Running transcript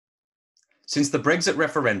Since the Brexit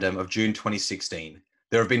referendum of June 2016,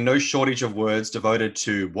 there have been no shortage of words devoted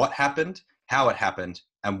to what happened, how it happened,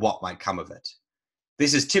 and what might come of it.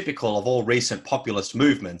 This is typical of all recent populist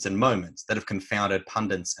movements and moments that have confounded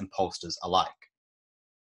pundits and pollsters alike.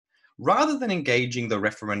 Rather than engaging the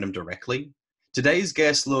referendum directly, today's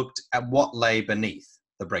guest looked at what lay beneath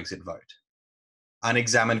the Brexit vote.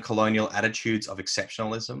 Unexamined colonial attitudes of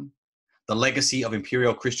exceptionalism, the legacy of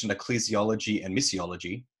Imperial Christian ecclesiology and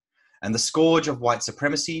Missiology, and the scourge of white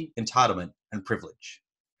supremacy, entitlement, and privilege.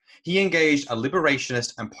 He engaged a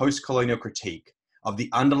liberationist and postcolonial critique of the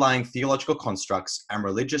underlying theological constructs and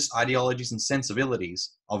religious ideologies and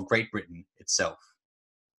sensibilities of Great Britain itself.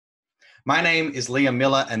 My name is Liam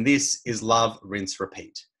Miller, and this is Love, Rinse,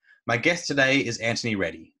 Repeat. My guest today is Anthony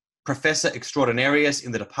Reddie, Professor Extraordinarius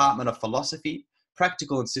in the Department of Philosophy,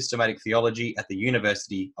 Practical and Systematic Theology at the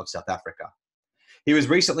University of South Africa. He was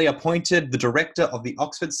recently appointed the Director of the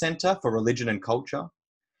Oxford Centre for Religion and Culture.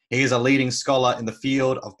 He is a leading scholar in the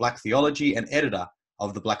field of Black Theology and editor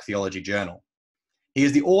of the Black Theology Journal. He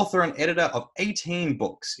is the author and editor of 18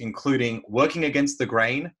 books, including Working Against the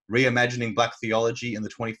Grain, Reimagining Black Theology in the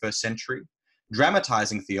 21st Century,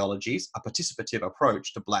 Dramatizing Theologies, a Participative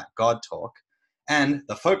Approach to Black God Talk, and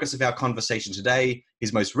the focus of our conversation today,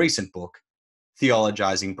 his most recent book,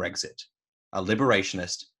 Theologising Brexit, a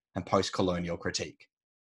Liberationist and Postcolonial Critique,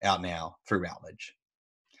 out now through Routledge.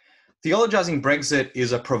 Theologising Brexit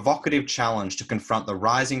is a provocative challenge to confront the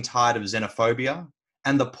rising tide of xenophobia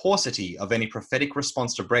and the paucity of any prophetic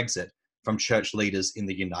response to Brexit from church leaders in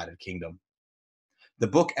the United Kingdom. The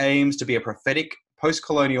book aims to be a prophetic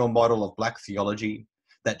postcolonial model of Black theology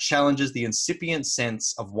that challenges the incipient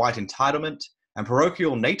sense of white entitlement and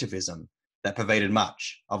parochial nativism that pervaded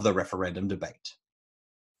much of the referendum debate.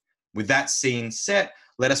 With that scene set,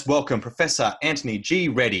 let us welcome Professor Anthony G.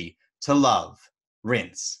 Reddie to Love,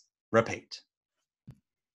 Rinse, Repeat.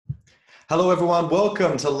 Hello everyone,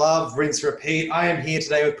 welcome to Love, Rinse, Repeat. I am here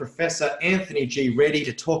today with Professor Anthony G. Reddie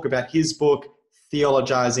to talk about his book,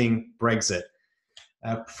 Theologising Brexit.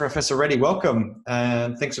 Professor Reddie, welcome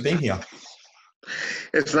and thanks for being here.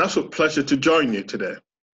 It's an absolute pleasure to join you today.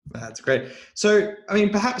 That's great. So,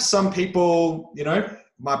 perhaps some people,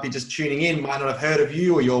 might be just tuning in, might not have heard of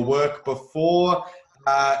you or your work before.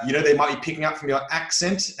 They might be picking up from your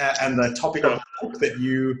accent and the topic of the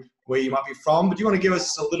book where you might be from. But do you want to give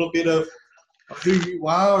us a little bit of who you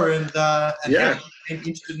are and how you became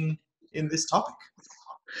interested in this topic?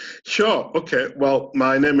 Sure. Okay. Well,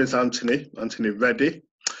 my name is Anthony Reddie.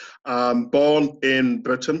 Born in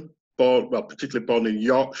Britain, particularly born in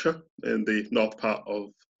Yorkshire, in the north part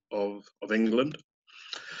of England.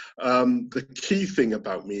 The key thing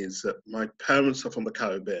about me is that my parents are from the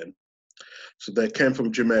Caribbean. So they came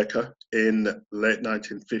from Jamaica in the late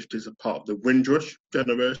 1950s, as part of the Windrush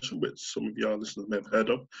generation, which some of your listeners may have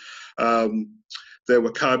heard of. They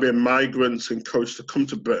were Caribbean migrants encouraged to come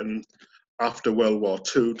to Britain after World War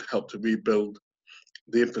II to help to rebuild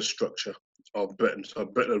the infrastructure of Britain. So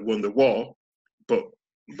Britain had won the war, but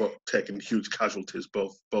taken huge casualties,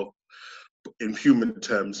 both in human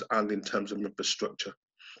terms and in terms of infrastructure.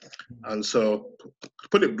 And so, to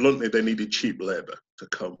put it bluntly, they needed cheap labour to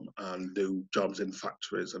come and do jobs in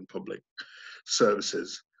factories and public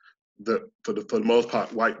services that, for the most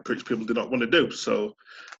part, white British people did not want to do. So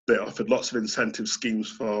they offered lots of incentive schemes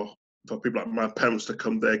for people like my parents to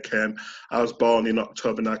come. They came. I was born in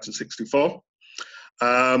October 1964.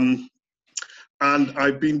 And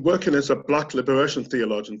I've been working as a Black Liberation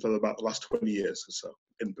Theologian for about the last 20 years or so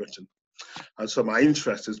in Britain. And so my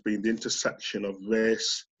interest has been the intersection of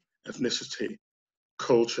race, ethnicity,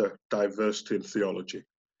 culture, diversity, and theology,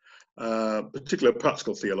 particularly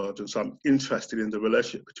practical theologian. So I'm interested in the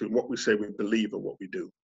relationship between what we say we believe and what we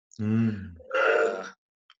do. And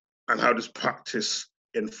how does practice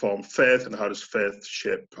inform faith, and how does faith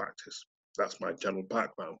shape practice? That's my general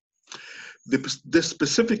background. This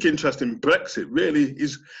specific interest in Brexit really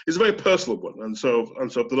is a very personal one. And so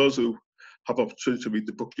for those who have opportunity to read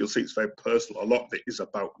the book, you'll see it's very personal. A lot of it is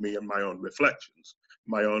about me and my own reflections,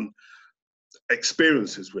 my own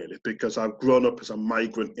experiences, really, because I've grown up as a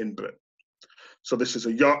migrant in Britain. So this is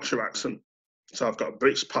a Yorkshire accent. So I've got a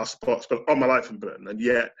British passport, spent all my life in Britain, and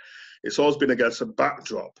yet it's always been against a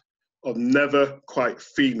backdrop of never quite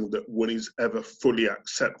feeling that one is ever fully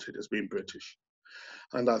accepted as being British.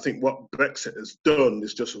 And I think what Brexit has done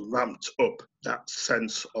is just ramped up that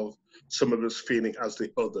sense of some of us feeling as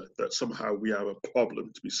the other, that somehow we are a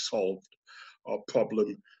problem to be solved, or a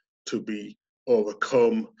problem to be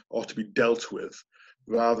overcome or to be dealt with,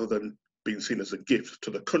 rather than being seen as a gift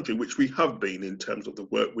to the country, which we have been in terms of the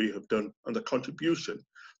work we have done and the contribution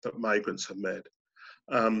that migrants have made.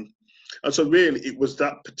 And so really it was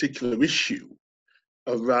that particular issue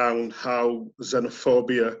around how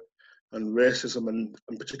xenophobia and racism and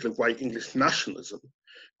particularly white English nationalism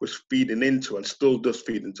was feeding into and still does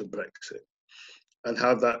feed into Brexit, and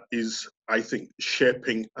how that is, I think,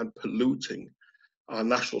 shaping and polluting our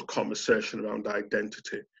national conversation around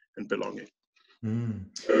identity and belonging.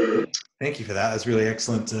 Thank you for that. That's really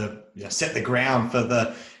excellent to set the ground for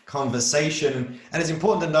the conversation. And it's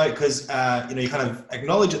important to note because you kind of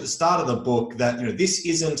acknowledge at the start of the book that this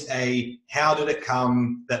isn't a how did it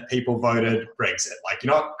come that people voted Brexit. Like,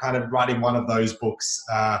 you're not kind of writing one of those books.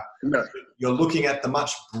 No. You're looking at the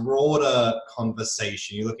much broader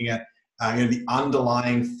conversation. You're looking at the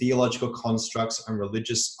underlying theological constructs and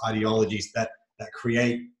religious ideologies that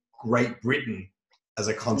create Great Britain as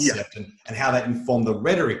a concept, and how that informed the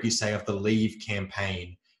rhetoric, you say, of the Leave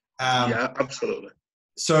campaign. Yeah, absolutely.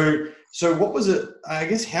 So what was it, I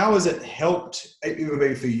guess, how has it helped,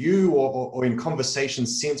 maybe for you or in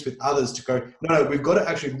conversations since with others, to go, no, we've got to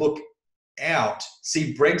actually look out,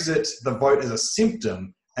 see Brexit, the vote, as a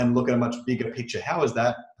symptom, and look at a much bigger picture? How has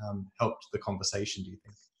that helped the conversation, do you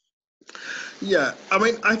think? Yeah, I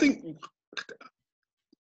mean, I think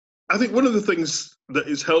one of the things that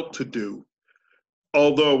is helped to do,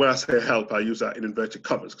 although when I say help, I use that in inverted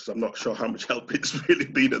commas because I'm not sure how much help it's really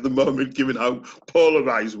been at the moment, given how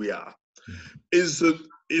polarized we are, is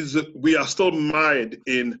that we are still mired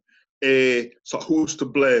in a sort of who's to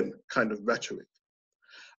blame kind of rhetoric.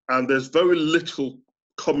 And there's very little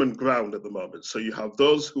common ground at the moment. So you have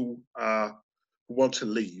those who want to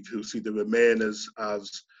leave, who see the Remainers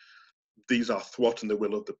as these are thwarting the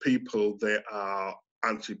will of the people, they are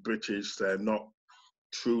anti-British, they're not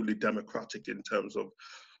truly democratic in terms of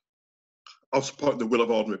supporting the will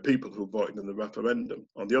of ordinary people who voted in the referendum.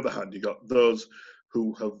 On the other hand, you got those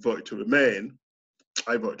who have voted to remain.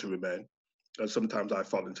 I voted to remain, and sometimes I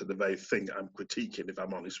fall into the very thing I'm critiquing, if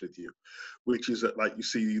I'm honest with you, which is that, like, you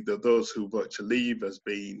see those who vote to leave as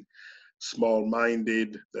being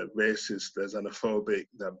small-minded, they're racist, they're xenophobic,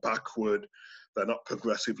 they're backward, they're not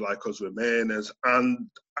progressive like us Remainers, and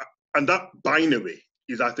that binary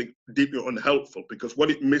is, I think, deeply unhelpful, because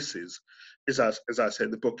what it misses is, as I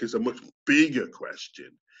said, the book is a much bigger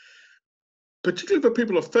question, particularly for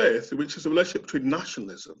people of faith, which is the relationship between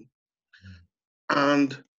nationalism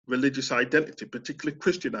and religious identity, particularly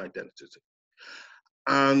Christian identity.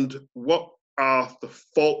 And what are the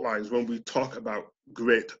fault lines when we talk about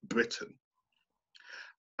Great Britain?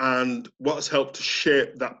 And what's helped to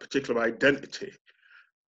shape that particular identity,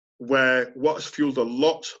 where what's fueled a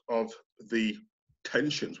lot of the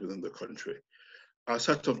tensions within the country are a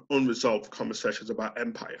set of unresolved conversations about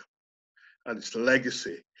empire and its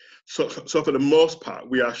legacy. So for the most part,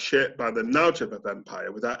 we are shaped by the narrative of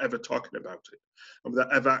empire without ever talking about it, and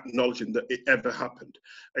without ever acknowledging that it ever happened,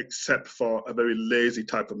 except for a very lazy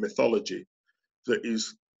type of mythology that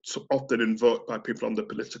is so often invoked by people on the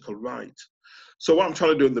political right. So what I'm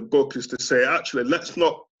trying to do in the book is to say, actually,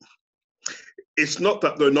 it's not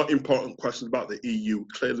that there are not important questions about the EU.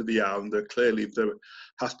 Clearly they are, and there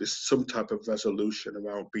has to be some type of resolution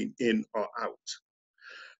around being in or out.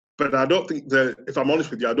 But I don't think if I'm honest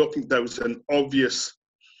with you, I don't think there was an obvious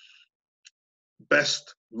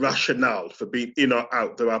best rationale for being in or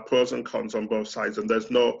out. There are pros and cons on both sides, and there's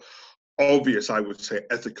no obvious, I would say,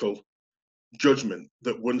 ethical judgment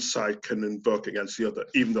that one side can invoke against the other,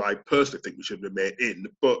 even though I personally think we should remain in.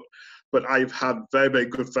 But I've had very, very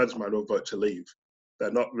good friends of mine who vote to leave.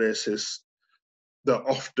 They're not racist. They're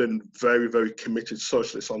often very, very committed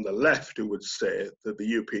socialists on the left who would say that the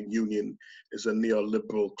European Union is a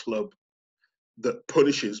neoliberal club that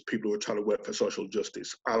punishes people who are trying to work for social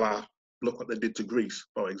justice, a la, look what they did to Greece,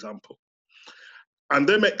 for example. And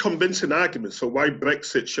they make convincing arguments for why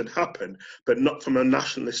Brexit should happen, but not from a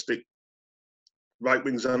nationalistic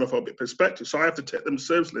right-wing xenophobic perspective. So I have to take them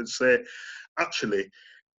seriously and say, actually,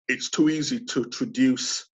 it's too easy to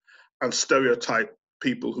traduce and stereotype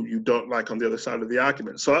people who you don't like on the other side of the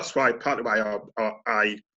argument. So that's why, partly why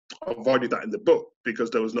I avoided that in the book, because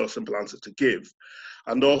there was no simple answer to give.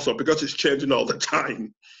 And also because it's changing all the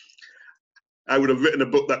time. I would have written a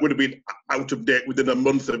book that would have been out of date within a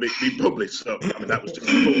month of it being published. So, I mean, that was just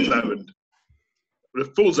a fool's errand. A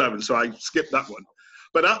fool's errand, so I skipped that one.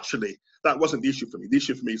 But actually, that wasn't the issue for me. The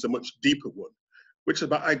issue for me is a much deeper one, which is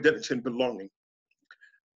about identity and belonging.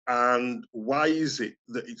 And why is it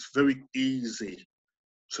that it's very easy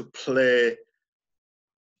to play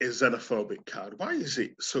a xenophobic card? Why is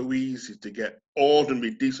it so easy to get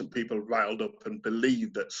ordinary, decent people riled up and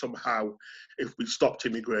believe that somehow if we stopped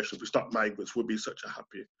immigration, if we stopped migrants, we'd be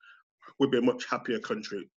a much happier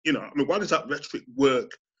country? You know, I mean, why does that rhetoric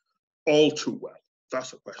work all too well?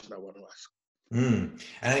 That's a question I want to ask. And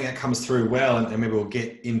I think that comes through well, and maybe we'll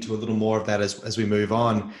get into a little more of that as we move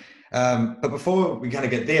on. But before we kind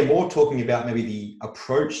of get there, more talking about maybe the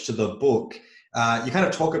approach to the book. You kind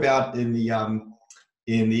of talk about in the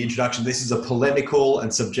introduction, this is a polemical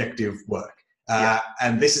and subjective work.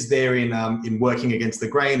 And this is there in Working Against the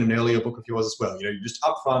Grain, an earlier book of yours as well. You know, you're just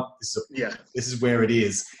upfront, this is where it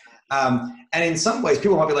is. And in some ways,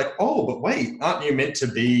 people might be like, oh, but wait, aren't you meant to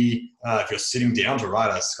be, if you're sitting down to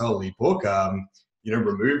write a scholarly book,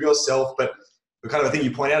 remove yourself? But the kind of thing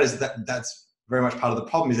you point out is that that's very much part of the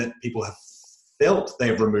problem, is that people have felt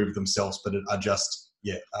they've removed themselves, but are just,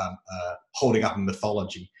 holding up a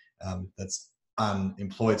mythology that's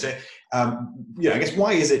unemployed. So, I guess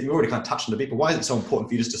why is it, you already kind of touched on it a bit, but why is it so important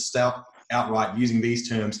for you just to start outright using these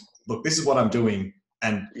terms? Look, this is what I'm doing,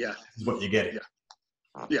 and this is what you're getting.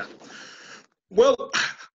 Yeah. Well,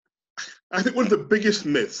 I think one of the biggest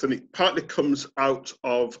myths, and it partly comes out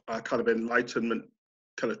of a kind of Enlightenment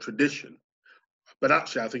kind of tradition, but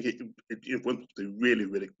actually I think it wants to be really,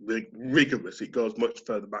 really, really rigorous. It goes much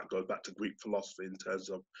further back, goes back to Greek philosophy in terms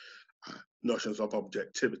of notions of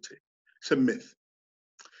objectivity. It's a myth.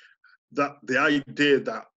 That the idea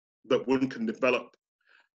that one can develop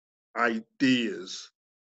ideas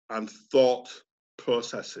and thought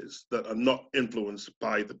processes that are not influenced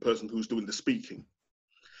by the person who's doing the speaking,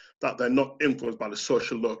 that they're not influenced by the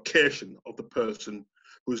social location of the person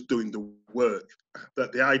who's doing the work,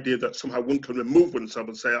 that the idea that somehow one can remove oneself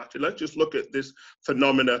and say, actually, let's just look at this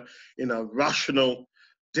phenomena in a rational,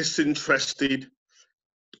 disinterested,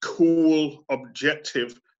 cool,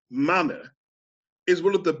 objective manner, is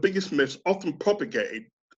one of the biggest myths often propagated,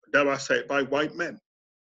 dare I say it, by white men.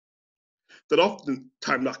 That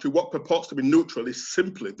oftentimes, actually, what purports to be neutral is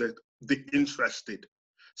simply the interested,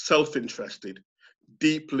 self-interested,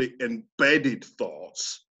 deeply embedded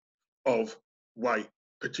thoughts of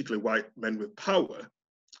particularly white men with power,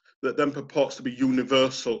 that then purports to be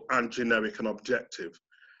universal and generic and objective,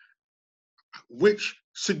 which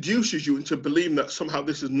seduces you into believing that somehow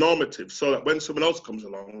this is normative, so that when someone else comes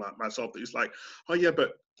along, like myself, it's like, oh yeah,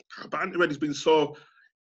 but Anthony Reddie's been so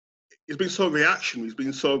reactionary, he's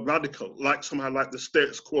been so radical, like somehow like the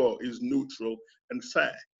status quo is neutral and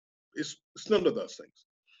fair. It's none of those things.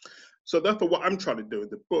 So therefore, what I'm trying to do in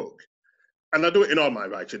the book, and I do it in all my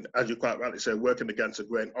writing, as you quite rightly say, Working Against the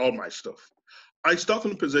Grain, all my stuff, I start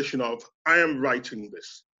from the position of, I am writing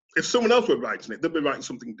this. If someone else were writing it, they'd be writing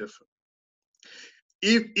something different.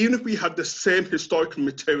 Even if we had the same historical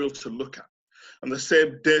material to look at and the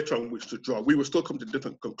same data on which to draw, we will still come to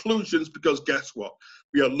different conclusions, because guess what?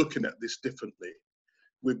 We are looking at this differently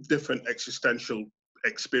with different existential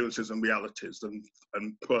experiences and realities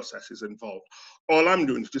and processes involved. All I'm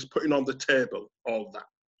doing is just putting on the table all that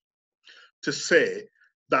to say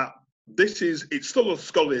that it's still a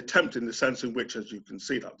scholarly attempt in the sense in which, as you can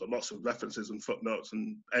see, that there are lots of references and footnotes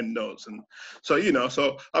and endnotes. And so,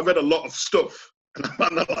 so I've read a lot of stuff, and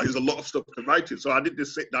I've analysed a lot of stuff to write it. So I did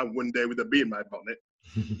just sit down one day with a bee in my bonnet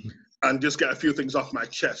and just get a few things off my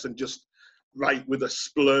chest and just write with a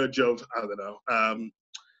splurge of, I don't know,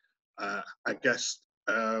 I guess,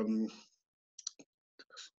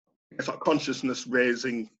 it's like consciousness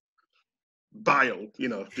raising bile,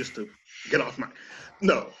 just to get off my.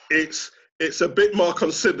 No, it's a bit more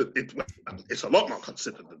considered. It's a lot more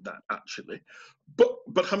considered than that, actually.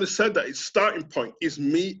 But having said that, its starting point is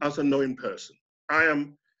me as a knowing person. I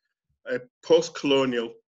am a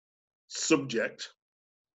post-colonial subject,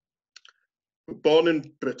 born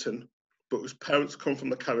in Britain, but whose parents come from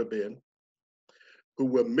the Caribbean, who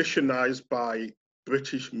were missionized by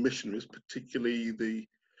British missionaries, particularly the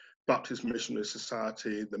Baptist Missionary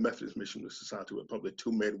Society, the Methodist Missionary Society were probably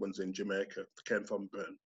two main ones in Jamaica, came from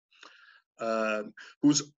Britain,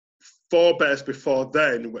 whose forebears before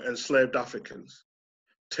then were enslaved Africans,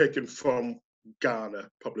 taken from Ghana,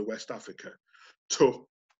 probably West Africa, to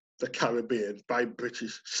the Caribbean by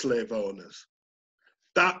British slave owners.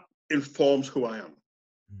 That informs who I am.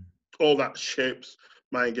 All that shapes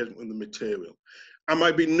my engagement with the material. Am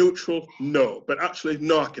I being neutral? No, but actually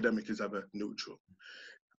no academic is ever neutral.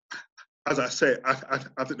 As I say, I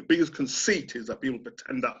think the biggest conceit is that people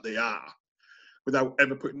pretend that they are without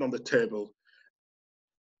ever putting on the table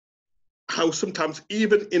how sometimes,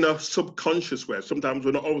 even in a subconscious way, sometimes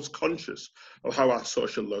we're not always conscious of how our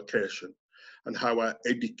social location and how our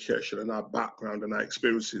education and our background and our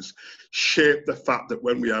experiences shape the fact that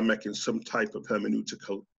when we are making some type of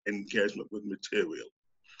hermeneutical engagement with material,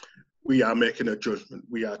 we are making a judgment,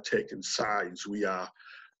 we are taking sides, we are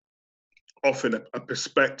offering a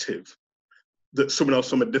perspective that someone else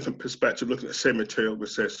from a different perspective looking at the same material would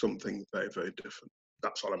say something very, very different.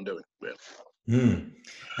 that's all I'm doing, really. And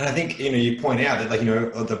I think, you point out that, like,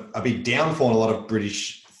 a big downfall in a lot of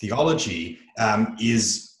British theology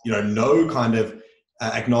is, no kind of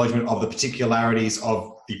acknowledgement of the particularities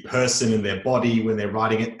of the person and their body when they're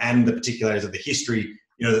writing it, and the particularities of the history,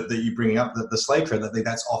 that you bring up, the slave trade. I think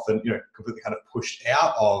that's often, completely kind of pushed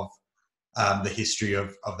out of the history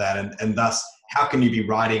of that. And thus, how can you be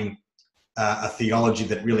writing a theology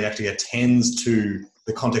that really actually attends to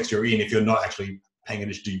the context you're in if you're not actually paying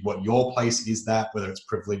attention to what your place is, that whether it's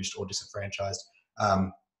privileged or disenfranchised,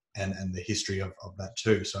 and the history of that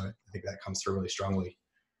too. So I think that comes through really strongly.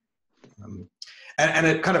 And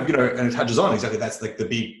it kind of, and it touches on exactly, that's like the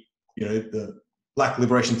big, the Black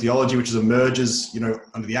Liberation Theology, which emerges,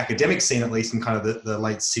 under the academic scene, at least in kind of the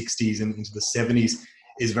late 60s and into the 70s,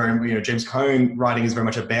 is very, James Cone writing is very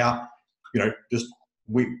much about,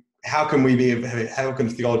 how can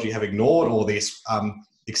theology have ignored all this,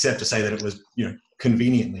 except to say that it was,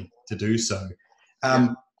 conveniently to do so.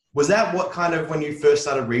 Was that what kind of, when you first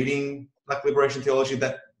started reading Black Liberation Theology,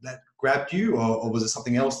 that grabbed you, or was it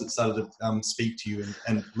something else that started to speak to you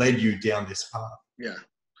and led you down this path?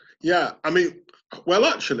 Yeah. I mean, well,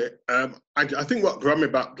 actually, I think what grabbed me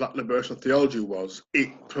about Black Liberation Theology was it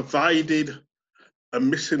provided a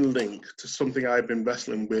missing link to something I've been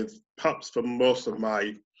wrestling with, perhaps for most of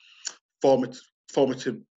my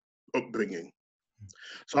formative upbringing.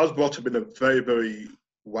 So I was brought up in a very, very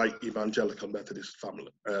white evangelical Methodist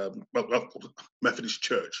family, Methodist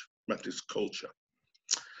church, Methodist culture.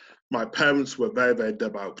 My parents were very, very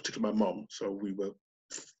devout, particularly my mom. So we were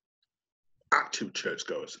active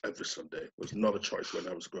churchgoers every Sunday. It was not a choice when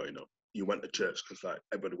I was growing up. You went to church because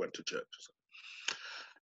everybody went to church.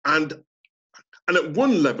 And at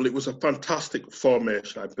one level, it was a fantastic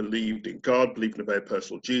formation. I believed in God, believed in a very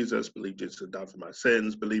personal Jesus, believed Jesus died for my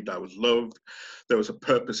sins, believed I was loved. There was a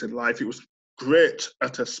purpose in life. It was great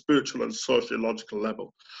at a spiritual and sociological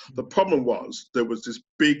level. The problem was there was this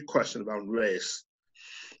big question around race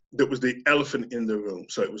that was the elephant in the room.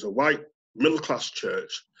 So it was a white middle-class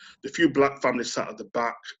church. The few black families sat at the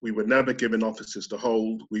back. We were never given offices to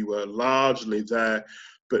hold. We were largely there,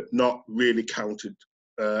 but not really counted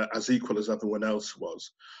as equal as everyone else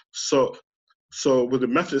was. So with the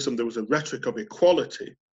Methodism, there was a rhetoric of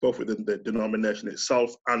equality, both within the denomination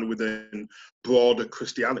itself and within broader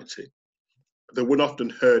Christianity. They were often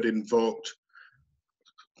heard invoked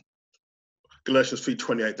Galatians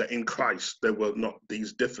 3:28, that in Christ there were not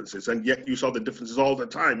these differences, and yet you saw the differences all the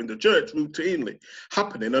time in the church, routinely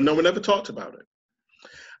happening, and no one ever talked about it.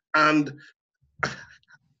 And the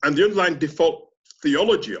underlying default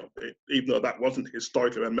theology of it, even though that wasn't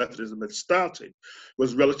historically when Methodism had started,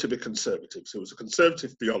 was relatively conservative. So it was a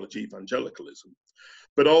conservative theology, evangelicalism,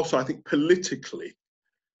 but also I think politically,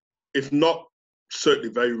 if not certainly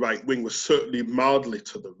very right-wing, was certainly mildly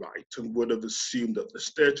to the right, and would have assumed that the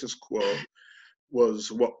status quo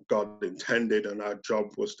was what God intended, and our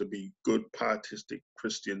job was to be good, pietistic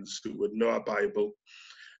Christians who would know our Bible,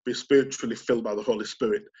 be spiritually filled by the Holy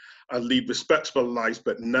Spirit, and lead respectable lives,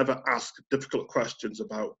 but never ask difficult questions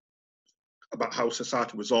about how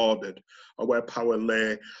society was ordered, or where power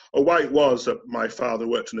lay, or why it was that my father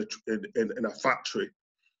worked in a factory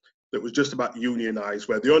that was just about unionized,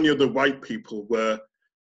 where the only other white people were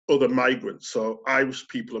other migrants, so Irish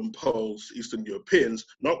people and Poles, Eastern Europeans,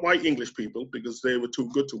 not white English people, because they were too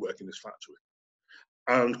good to work in this factory.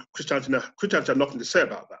 And Christianity had nothing to say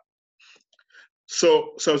about that.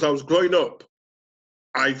 So as I was growing up,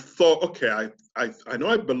 I thought, okay, I know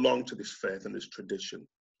I belong to this faith and this tradition,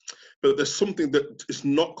 but there's something that is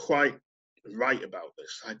not quite right about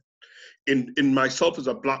this. In myself as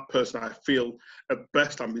a black person, I feel at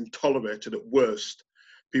best I'm being tolerated, at worst,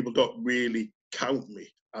 people don't really count me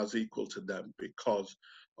as equal to them because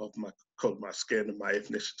of my skin and my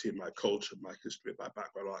ethnicity, my culture, my history, my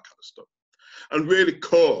background, all that kind of stuff. And really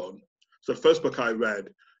Cone, so the first book I read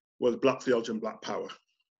was Black Theology and Black Power.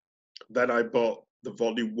 Then I bought the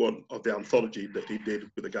volume 1 of the anthology that he did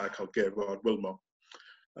with a guy called Gabriel Wilmot,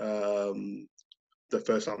 the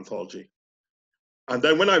first anthology. And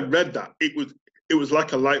then when I read that, it was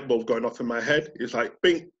like a light bulb going off in my head. It's like,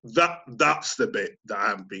 bing, that's the bit that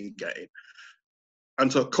I've been getting.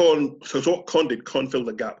 And so what Cone did, Cone filled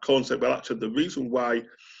the gap. Cone said, well, actually, the reason why,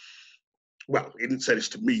 well, he didn't say this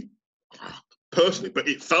to me personally, but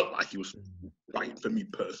it felt like he was right for me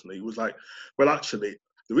personally. He was like, well, actually,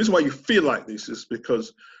 the reason why you feel like this is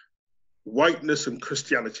because whiteness and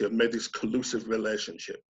Christianity have made this collusive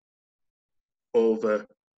relationship over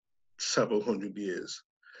several hundred years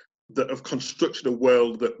that have constructed a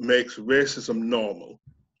world that makes racism normal,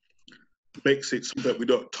 makes it something that we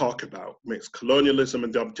don't talk about, makes colonialism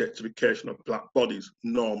and the objectification of black bodies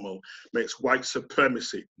normal, makes white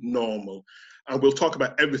supremacy normal. And we'll talk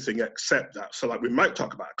about everything except that. So like we might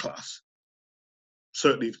talk about class.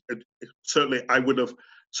 Certainly I would have,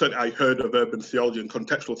 certainly I heard of urban theology and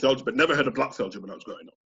contextual theology, but never heard of black theology when I was growing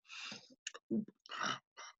up.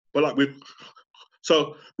 But like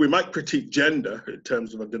so we might critique gender in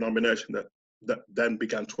terms of a denomination that then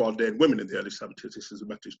began to ordain women in the early 70s. This is the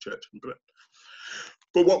Methodist Church in Britain.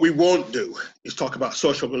 But what we won't do is talk about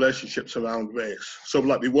social relationships around race. So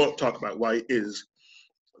like we won't talk about why it is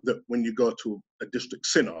that when you go to a district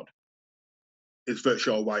synod, it's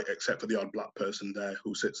virtually all white except for the odd black person there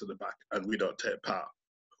who sits at the back and we don't take part.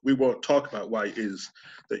 We won't talk about why it is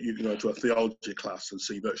that you can go to a theology class and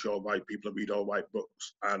see virtually all white people and read all white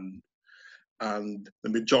books, and the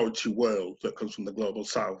majority world that comes from the global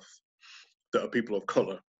south that are people of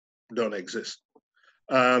colour don't exist.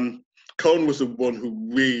 Cohn was the one who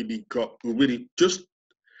really just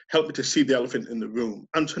helped me to see the elephant in the room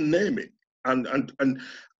and to name it, and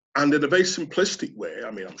in a very simplistic way. I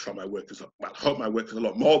mean, I'm sure my work is, well, I hope my work is a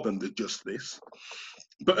lot more than just this.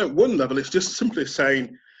 But at one level, it's just simply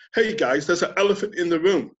saying, hey guys, there's an elephant in the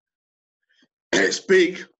room. It's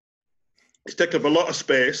big, it's taking up a lot of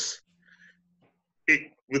space,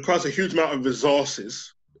 it requires a huge amount of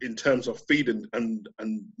resources in terms of feeding and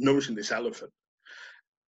nourishing this elephant.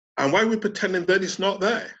 And why are we pretending that it's not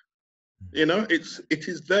there? You know, it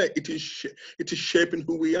is there. It is shaping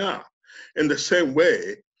who we are in the same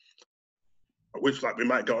way, which like we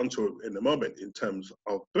might get onto in a moment in terms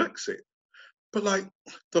of Brexit. But like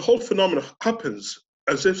the whole phenomenon happens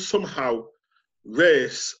as if somehow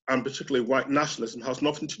race and particularly white nationalism has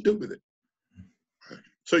nothing to do with it.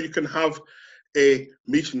 So you can have a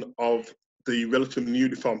meeting of the relatively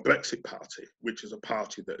newly formed Brexit Party, which is a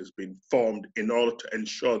party that has been formed in order to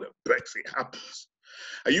ensure that Brexit happens.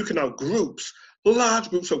 And you can have groups, large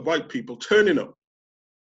groups of white people turning up,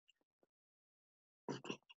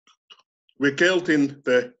 regaled in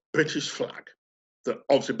the British flag that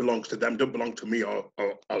obviously belongs to them, don't belong to me or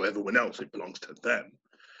everyone else, it belongs to them.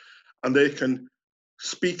 And they can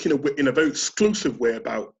speak in a very exclusive way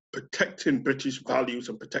about protecting British values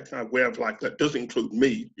and protecting our way of life that does include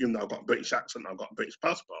me, even though I've got a British accent, I've got a British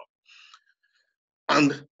passport.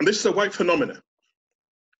 And this is a white phenomenon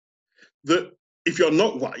that, if you're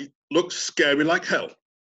not white, looks scary like hell.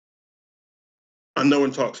 And no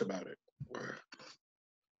one talks about it.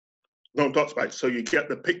 No one talks about it. So you get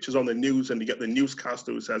the pictures on the news and you get the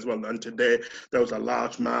newscaster who says, well, and today there was a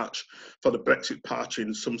large march for the Brexit Party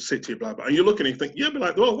in some city, blah, blah. And you're looking and you think, yeah, but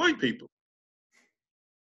like, they're all white people.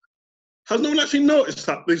 Has no one actually noticed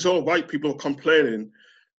that these all white people are complaining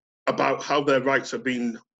about how their rights are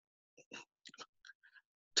being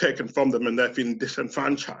taken from them and they're being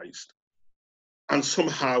disenfranchised? And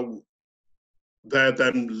somehow they're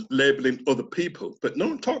then labeling other people, but no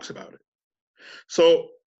one talks about it.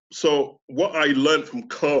 So what I learned from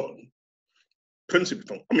Cohn,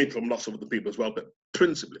 principally from lots of other people as well, but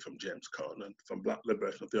principally from James Cohn and from Black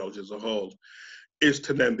Liberation Theology as a whole, is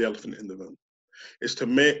to name the elephant in the room. Is to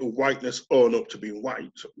make whiteness own up to being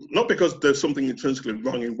white. Not because there's something intrinsically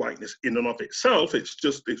wrong in whiteness in and of itself, it's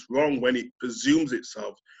just it's wrong when it presumes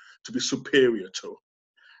itself to be superior to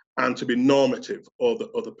and to be normative over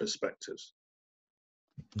other perspectives.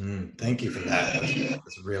 Thank you for that.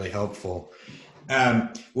 That's really helpful.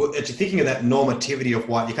 Well, actually thinking of that normativity of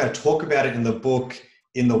white, you kind of talk about it in the book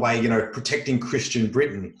in the way, you know, protecting Christian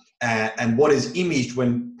Britain and what is imaged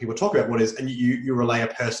when people talk about what is, and you relay a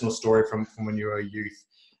personal story from when you were a youth,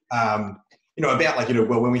 you know, about like, you know,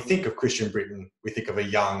 well, when we think of Christian Britain, we think of a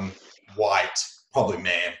young, white, probably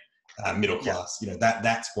man, middle class, you know,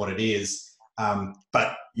 that's what it is.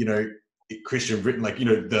 But, you know, Christian Britain, like, you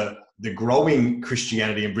know, the growing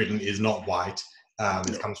Christianity in Britain is not white.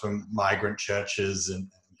 It comes from migrant churches and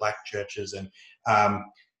black churches, and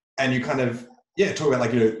you kind of talk about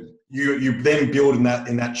like, you know, you then build in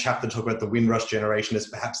that chapter, talk about the Windrush generation as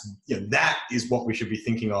perhaps, you know, that is what we should be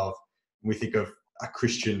thinking of when we think of a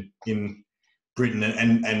Christian in Britain,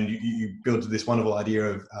 and you build this wonderful idea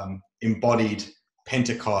of embodied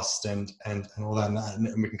Pentecost and all that,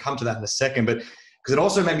 and we can come to that in a second, but because it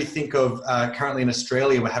also made me think of currently in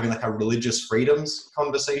Australia, we're having like a religious freedoms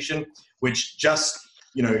conversation, which just,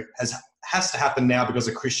 you know, has to happen now because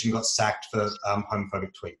a Christian got sacked for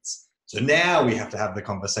homophobic tweets. So now we have to have the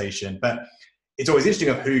conversation, but it's always interesting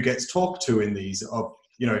of who gets talked to in these. Of,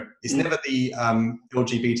 you know, it's never the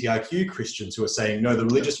LGBTIQ Christians who are saying, no, the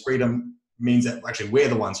religious freedom means that actually we're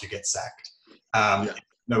the ones who get sacked.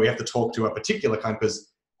 No, we have to talk to a particular kind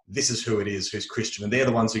because this is who it is who's Christian, and they're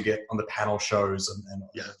the ones who get on the panel shows and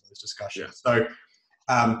those discussions. So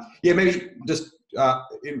maybe just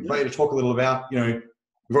invite you to talk a little about,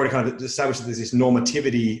 we've already kind of established that there's this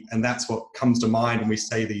normativity, and that's what comes to mind when we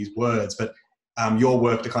say these words, but your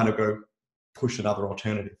work to kind of go push another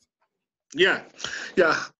alternative. Yeah,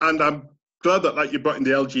 and I'm glad that you brought in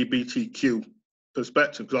the LGBTQ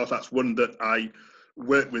perspective, because that's one that I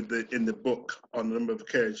work with in the book on a number of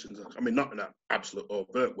occasions. I mean, not in an absolute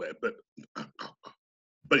overt way, but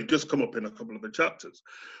it does come up in a couple of the chapters,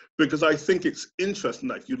 because I think it's interesting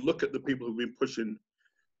that if you look at the people who've been pushing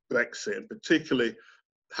Brexit, and particularly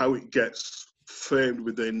how it gets framed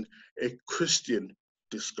within a Christian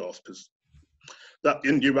discourse,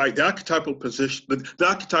 and you're right, the archetypal position, the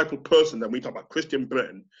archetypal person that we talk about Christian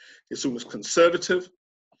Britain is someone who's conservative,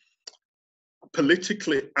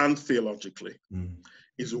 politically and theologically.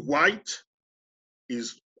 Is white,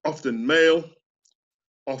 is often male,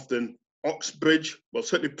 often Oxbridge, well,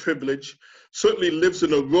 certainly privileged, certainly lives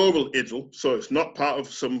in a rural idyll, so it's not part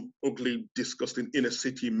of some ugly, disgusting inner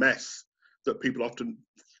city mess that people often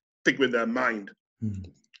figure in their mind.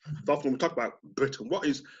 Often when we talk about Britain, what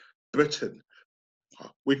is Britain?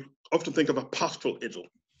 We often think of a pastoral idyll.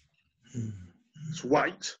 It's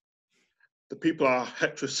white. The people are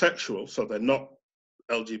heterosexual, so they're not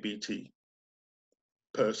LGBT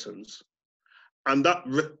persons, and that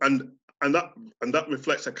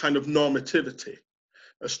reflects a kind of normativity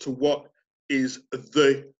as to what is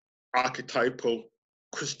the archetypal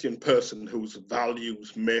Christian person whose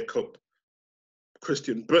values make up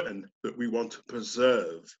Christian Britain that we want to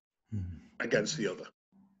preserve against the other.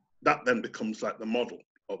 That then becomes like the model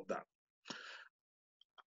of that.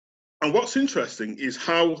 And what's interesting is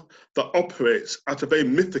how that operates at a very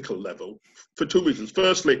mythical level for two reasons.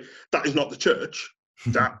 Firstly, that is not the church.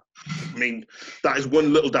 That is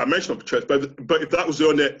one little dimension of the church. But if that was the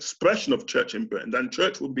only expression of church in Britain, then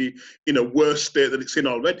church would be in a worse state than it's in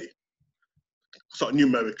already, sort of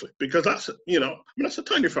numerically, because that's that's a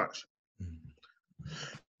tiny fraction.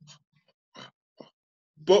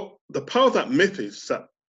 But the power of that myth is that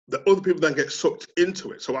the other people then get sucked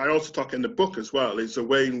into it. So I also talk in the book as well, is the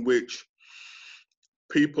way in which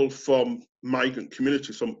people from migrant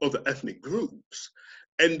communities, from other ethnic groups,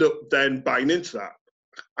 end up then buying into that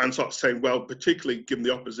and sort of saying, well, particularly given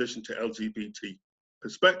the opposition to LGBT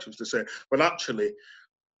perspectives, to say, well, actually,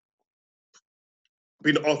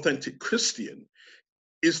 being an authentic Christian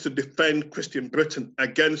is to defend Christian Britain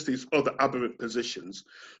against these other aberrant positions,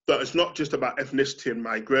 that it's not just about ethnicity and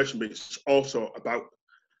migration, but it's also about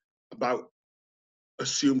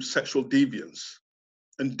assumed sexual deviance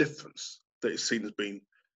and difference that is seen as being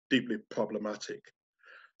deeply problematic.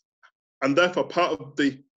 And therefore, part of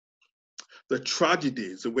the tragedy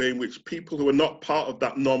is the way in which people who are not part of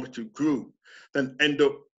that normative group then end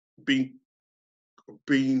up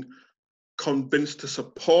being convinced to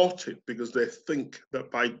support it, because they think that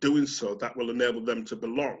by doing so, that will enable them to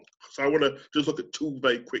belong. So I want to just look at two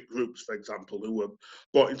very quick groups, for example, who were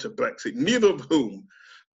brought into Brexit, neither of whom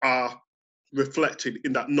are reflected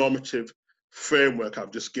in that normative framework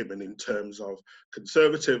I've just given in terms of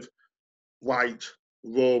conservative, white,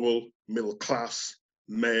 rural, middle class,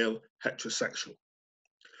 male, heterosexual.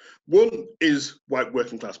 One is white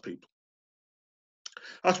working class people.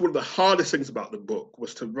 That's one of the hardest things about the book,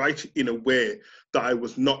 was to write it in a way that I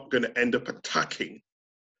was not going to end up attacking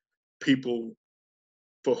people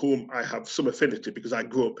for whom I have some affinity, because I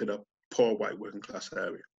grew up in a poor white working class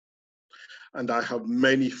area. And I have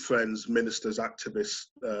many friends, ministers, activists,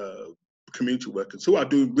 community workers who are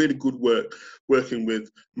doing really good work, working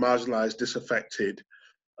with marginalized, disaffected,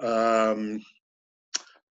 angry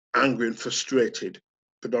and frustrated,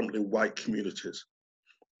 predominantly white communities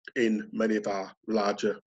in many of our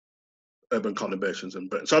larger urban conurbations in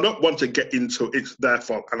Britain. So I don't want to get into it's their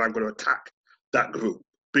fault and I'm going to attack that group,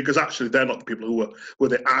 because actually they're not the people who were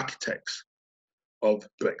the architects of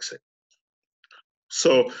Brexit.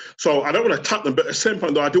 So I don't want to attack them, but at the same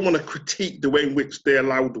time, though, I do want to critique the way in which they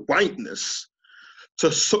allowed whiteness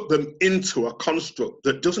to suck them into a construct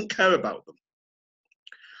that doesn't care about them.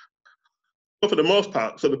 But for the most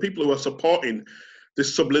part, so the people who are supporting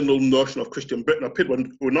this subliminal notion of Christian Britain are people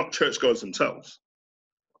who are not churchgoers themselves.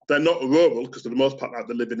 They're not rural, because for the most part,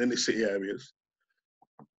 they live in inner city areas.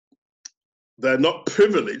 They're not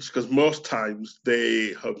privileged, because most times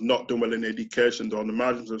they have not done well in education, they're on the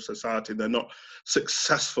margins of society, they're not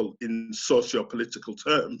successful in socio-political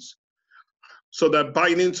terms. So they're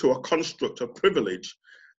buying into a construct of privilege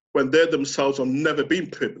when they themselves have never been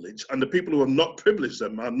privileged, and the people who have not privileged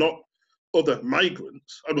them are not other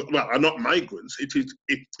migrants, well, are not migrants, it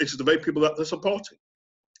is the very people that they're supporting,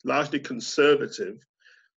 largely conservative,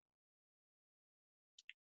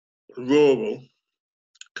 rural,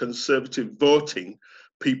 conservative voting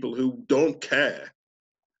people who don't care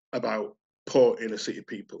about poor inner city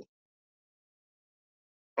people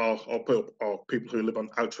or people who live on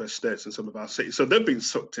outer estates in some of our cities. So they've been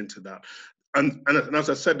sucked into that. And as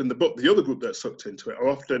I said in the book, the other group that's sucked into it are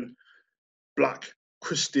often Black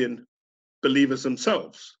Christian believers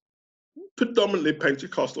themselves, predominantly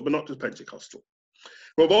Pentecostal, but not just Pentecostal,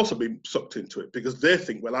 who have also been sucked into it because they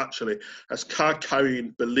think, well, actually, as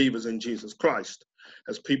card-carrying believers in Jesus Christ,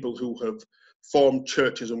 as people who have formed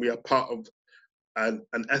churches and we are part of an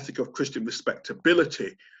ethic of Christian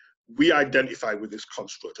respectability, we identify with this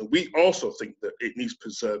construct. And we also think that it needs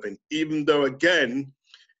preserving, even though, again,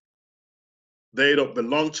 they don't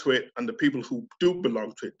belong to it, and the people who do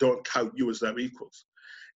belong to it don't count you as their equals.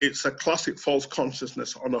 It's a classic false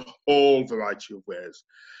consciousness on a whole variety of ways.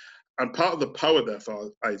 And part of the power,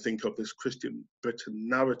 therefore, I think, of this Christian Britain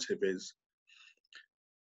narrative is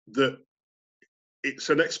that it's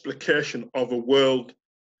an explication of a world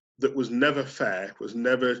that was never fair, was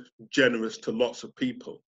never generous to lots of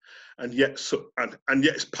people. And yet, and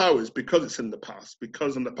yet its power is because it's in the past,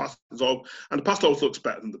 because in the past is all, and the past always looks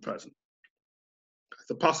better than the present.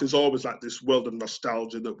 The past is always like this world of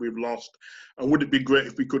nostalgia that we've lost. And would it be great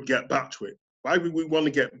if we could get back to it? Why would we want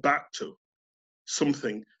to get back to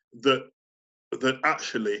something that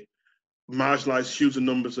actually marginalised huge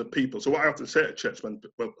numbers of people? So what I often say to church when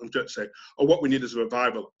church say, oh, what we need is a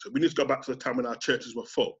revival. So we need to go back to the time when our churches were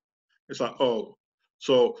full. It's like, oh,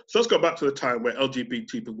 so let's go back to the time where LGBT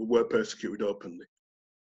people were persecuted openly.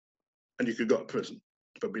 And you could go to prison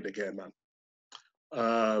for being a gay man.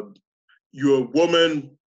 You're a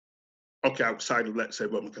woman, okay, outside of, let's say,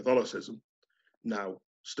 Roman Catholicism, now,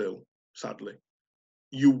 still, sadly,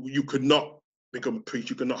 you could not become a priest,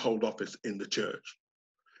 you could not hold office in the church.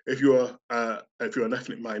 If you're an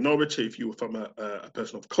ethnic minority, if you were from a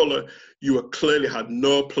person of colour, you clearly had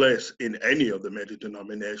no place in any of the major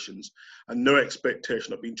denominations, and no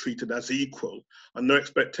expectation of being treated as equal, and no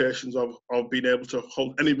expectations of being able to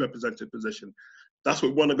hold any representative position. That's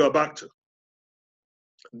what we want to go back to.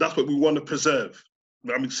 That's what we want to preserve.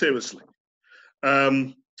 I mean, seriously.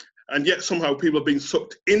 And yet somehow people are being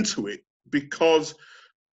sucked into it because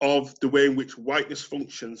of the way in which whiteness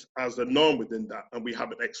functions as a norm within that, and we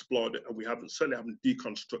haven't explored it, and we certainly haven't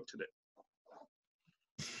deconstructed it.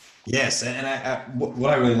 Yes, and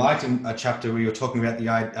what I really liked in a chapter where you were talking about the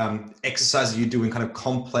exercises you do in kind of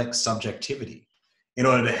complex subjectivity in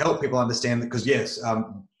order to help people understand that, because yes,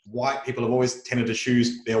 white people have always tended to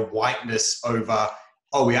choose their whiteness over,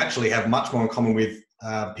 oh, we actually have much more in common with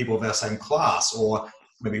people of our same class or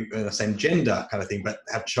maybe the same gender kind of thing, but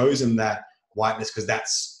have chosen that whiteness because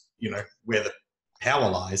that's, where the power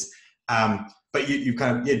lies. But you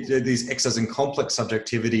kind of do these exercises in complex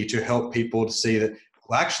subjectivity to help people to see that,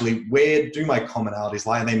 well, actually, where do my commonalities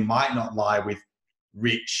lie? And they might not lie with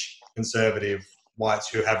rich, conservative whites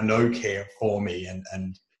who have no care for me, and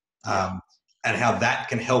how that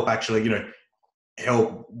can help actually,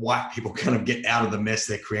 help white people kind of get out of the mess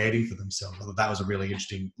they're creating for themselves. I thought that was a really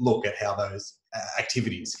interesting look at how those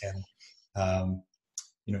activities can,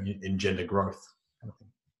 engender growth. Kind of thing.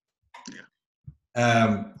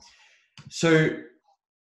 Yeah. So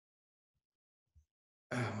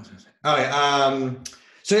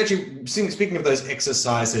actually, speaking of those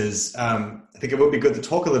exercises, I think it would be good to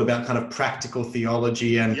talk a little about kind of practical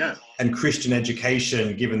theology and Christian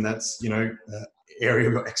education, given that's, area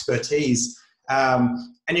of your expertise. And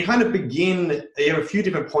you kind of begin, you have a few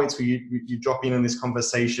different points where you drop in this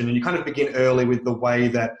conversation, and you kind of begin early with the way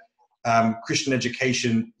that Christian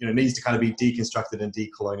education, needs to kind of be deconstructed and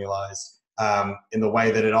decolonialized, in the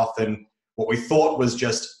way that it often, what we thought was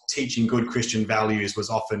just teaching good Christian values was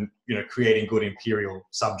often, creating good imperial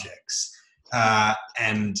subjects,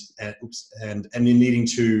 and you're needing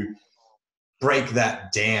to break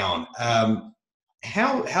that down.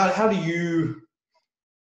 How have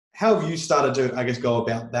you started to, I guess, go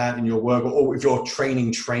about that in your work, or if you're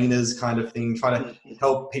training trainers kind of thing, try to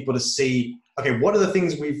help people to see, okay, what are the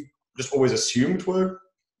things we've just always assumed were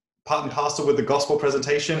part and parcel with the gospel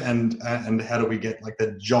presentation, and how do we get like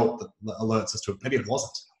the jolt that alerts us to it? Maybe it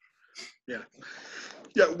wasn't. Yeah.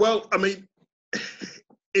 Well, I mean,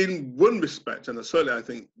 in one respect, and certainly I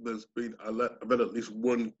think there's been, I've read at least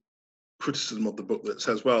one criticism of the book that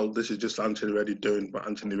says, well, this is just Anthony Reddie doing what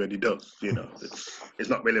Anthony Reddie does. It's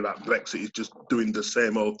not really about Brexit. He's just doing the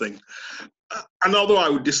same old thing. And although I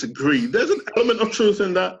would disagree, there's an element of truth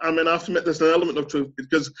in that. I mean, I have to admit there's an element of truth,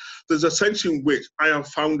 because there's a sense in which I have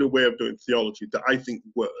found a way of doing theology that I think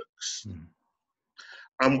works.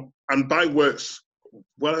 And by works,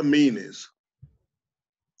 what I mean is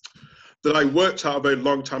that I worked out a very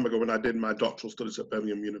long time ago when I did my doctoral studies at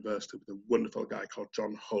Birmingham University with a wonderful guy called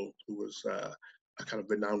John Hull, who was a kind of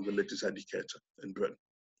renowned religious educator in Britain.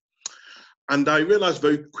 And I realized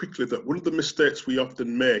very quickly that one of the mistakes we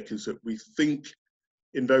often make is that we think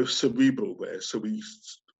in very cerebral ways. So we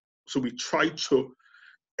try to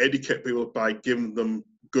educate people by giving them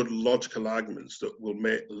good logical arguments that will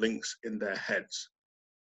make links in their heads.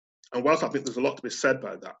 And whilst I think there's a lot to be said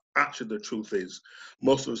by that, actually the truth is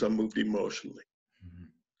most of us are moved emotionally. Mm-hmm.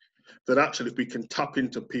 That actually if we can tap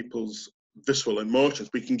into people's visceral emotions,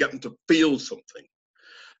 we can get them to feel something.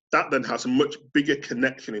 That then has a much bigger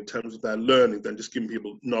connection in terms of their learning than just giving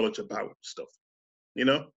people knowledge about stuff, you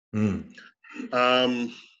know? Mm.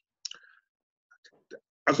 And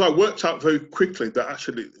so I worked out very quickly that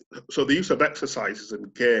actually, so the use of exercises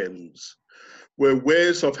and games were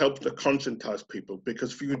ways of helping to conscientize people,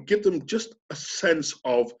 because if you could give them just a sense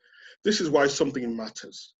of, this is why something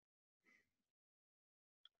matters.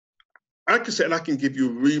 I can say, and I can give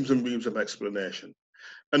you reams and reams of explanation.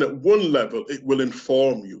 And at one level, it will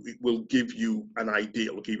inform you. It will give you an idea.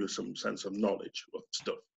 It will give you some sense of knowledge of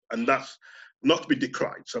stuff. And that's not to be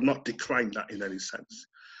decried. So I'm not decrying that in any sense.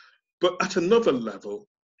 But at another level,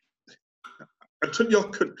 until you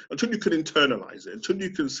can internalize it, until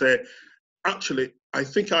you can say, actually, I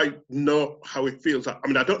think I know how it feels. I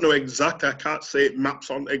mean, I don't know exactly. I can't say it maps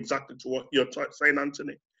on exactly to what you're saying,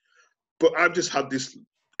 Anthony. But I've just had this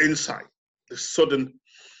insight, this sudden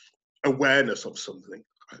awareness of something.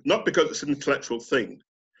 Not because it's an intellectual thing,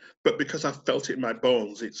 but because I've felt it in my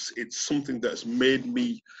bones. It's something that's made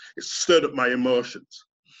me, it's stirred up my emotions.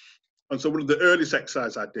 And so one of the earliest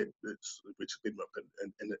exercises I did, which has been up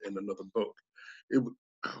in another book, it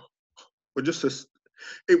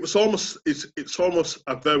was almost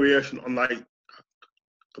a variation on like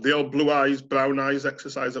the old blue eyes, brown eyes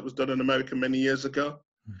exercise that was done in America many years ago.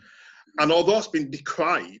 And although it's been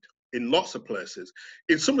decried in lots of places,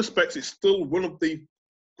 in some respects, it's still one of the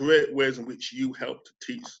great ways in which you help to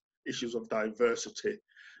teach issues of diversity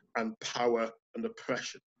and power and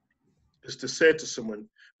oppression, is to say to someone,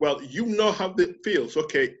 well, you know how it feels,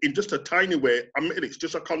 okay, in just a tiny way. I mean, it's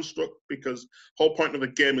just a construct, because the whole point of a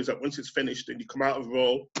game is that once it's finished and you come out of a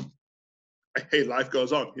role, hey, life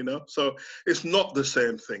goes on, you know? So it's not the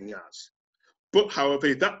same thing as. But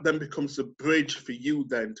however, that then becomes the bridge for you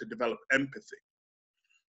then to develop empathy,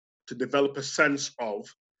 to develop a sense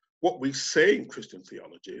of what we say in Christian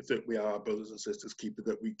theology, that we are our brothers and sisters keeper,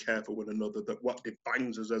 that we care for one another, that what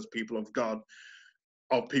defines us as people of God,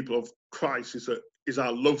 or people of Christ, is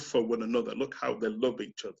our love for one another. Look how they love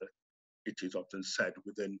each other, it is often said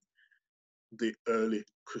within the early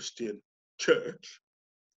Christian church.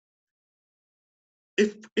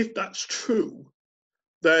 If that's true,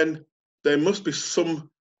 then there must be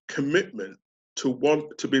some commitment to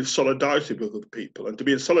want to be in solidarity with other people. And to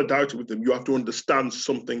be in solidarity with them, you have to understand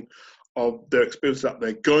something of their experience that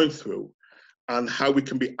they're going through, and how we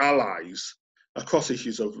can be allies across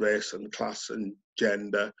issues of race and class and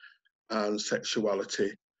gender and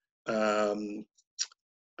sexuality, and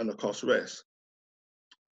of course race.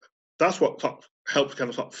 That's what helps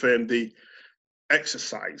kind of frame the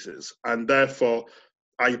exercises, and therefore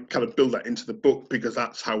I kind of build that into the book, because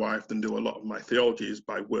that's how I often do a lot of my theology, is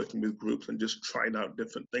by working with groups and just trying out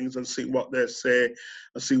different things and seeing what they say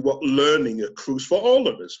and see what learning accrues for all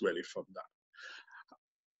of us really from that.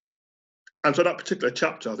 And so that particular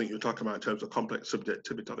chapter, I think you're talking about in terms of complex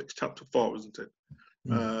subjectivity, I think it's chapter 4, isn't it?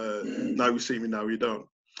 Now you see me, now you don't.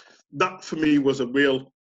 That for me was a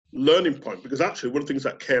real learning point, because actually one of the things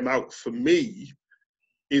that came out for me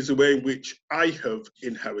is the way in which I have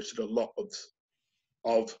inherited a lot of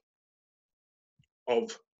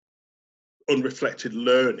unreflected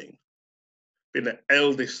learning, being an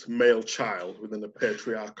eldest male child within a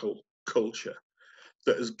patriarchal culture,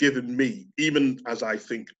 that has given me, even as I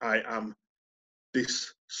think I am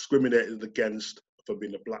discriminated against for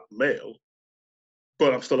being a black male,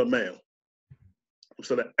 but I'm still a male. I'm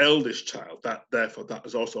still an eldest child. Therefore, that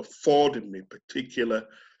has also afforded me particular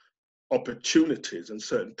opportunities and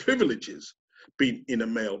certain privileges being in a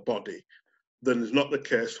male body than is not the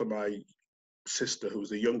case for my sister, who's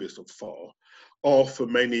the youngest of 4, or for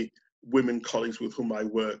many women colleagues with whom I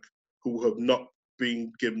work, who have not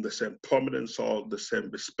been given the same prominence or the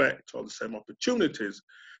same respect or the same opportunities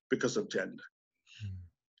because of gender.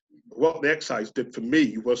 What the exercise did for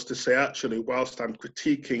me was to say, actually, whilst I'm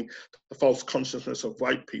critiquing the false consciousness of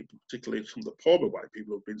white people, particularly some of the poorer white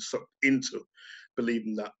people who've been sucked into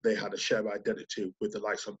believing that they had a shared identity with the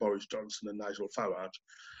likes of Boris Johnson and Nigel Farage,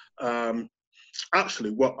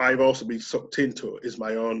 actually, what I've also been sucked into is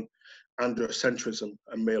my own androcentrism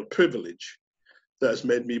and male privilege, that has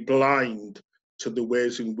made me blind to the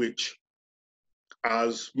ways in which,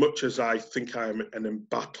 as much as I think I'm an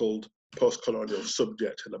embattled post-colonial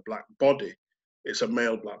subject in a black body, it's a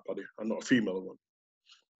male black body and not a female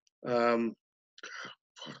one.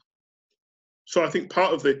 So I think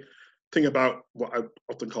part of the thing about what I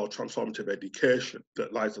often call transformative education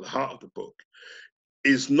that lies at the heart of the book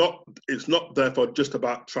is it's not therefore just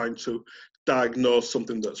about trying to diagnose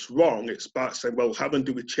something that's wrong. It's about saying, well, how then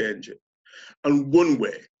do we change it? And one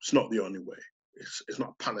way, it's not the only way, it's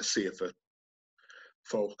not a panacea for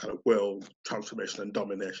kind of world transformation and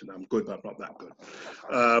domination. I'm good, but I'm not that good.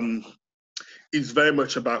 It's very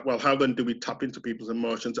much about, well, how then do we tap into people's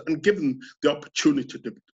emotions and give them the opportunity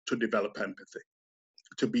to develop empathy,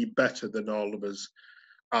 to be better than all of us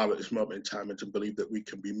are at this moment in time, and to believe that we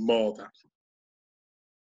can be more than.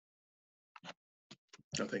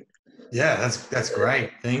 I think. Yeah, that's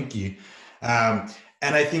great. Thank you. And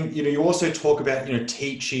I think, you also talk about,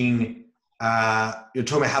 teaching, you're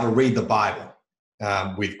talking about how to read the Bible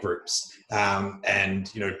with groups. And,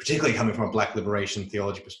 particularly coming from a Black Liberation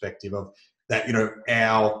Theology perspective of that,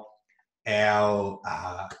 our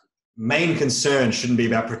main concern shouldn't be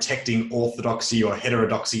about protecting orthodoxy or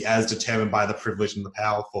heterodoxy as determined by the privileged and the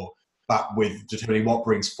powerful, but with determining what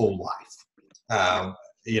brings full life.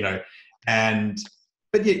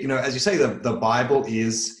 But yet, as you say, the Bible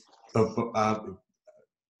is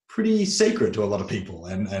pretty sacred to a lot of people,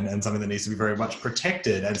 and something that needs to be very much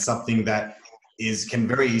protected, and something that can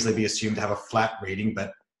very easily be assumed to have a flat reading.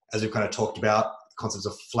 But as we've kind of talked about, concepts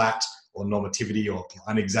of flat or normativity or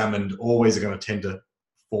unexamined always are going to tend to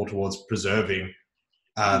fall towards preserving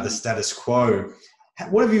the status quo.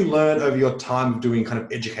 What have you learned over your time of doing kind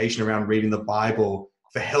of education around reading the Bible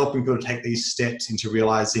for helping people take these steps into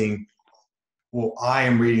realizing, well, I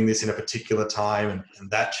am reading this in a particular time, and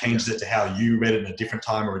that changes it to how you read it in a different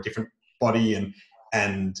time or a different body,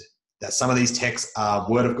 and that some of these texts are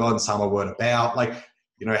word of God and some are word about. Like,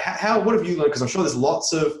 what have you learned? Because I'm sure there's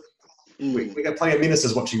lots of, we got plenty of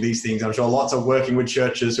ministers watching these things. I'm sure lots of working with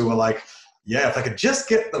churches who are like, yeah, if I could just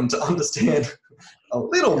get them to understand a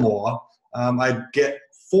little more, I'd get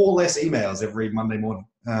 4 less emails every Monday morning.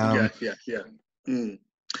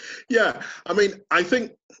 Yeah, I mean, I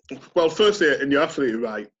think, well, firstly, and you're absolutely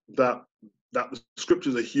right, that the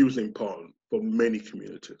scriptures are hugely important for many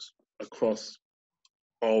communities across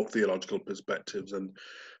all theological perspectives and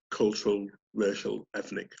cultural, racial,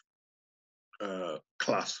 ethnic,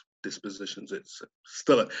 class dispositions. It's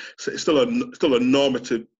still a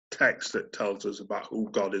normative text that tells us about who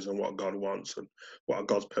God is and what God wants and what are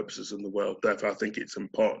God's purposes in the world. Therefore, I think it's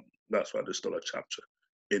important. That's why there's still a chapter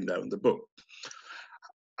in there in the book.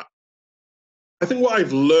 I think what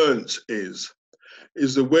I've learned is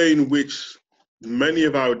the way in which many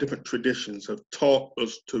of our different traditions have taught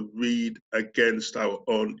us to read against our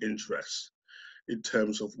own interests in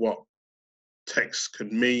terms of what texts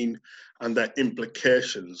can mean and their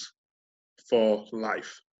implications for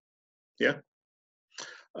life. Yeah.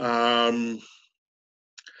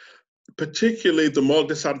 Particularly the more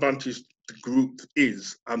disadvantaged the group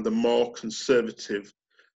is and the more conservative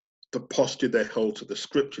the posture they hold to the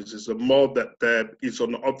scriptures is, the more that there is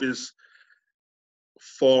an obvious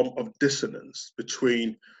form of dissonance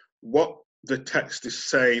between what the text is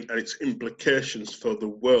saying and its implications for the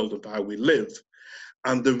world of how we live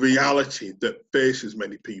and the reality that faces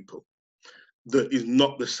many people, that is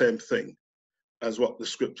not the same thing as what the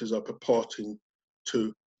scriptures are purporting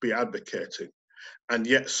to be advocating. And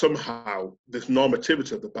yet somehow this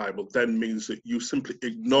normativity of the Bible then means that you simply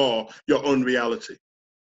ignore your own reality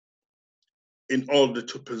in order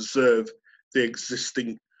to preserve the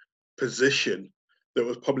existing position that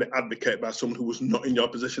was probably advocated by someone who was not in your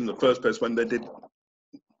position in the first place when they did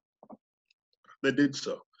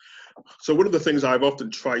so. So one of the things I've often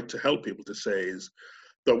tried to help people to say is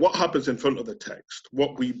that what happens in front of the text,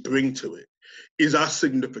 what we bring to it, is as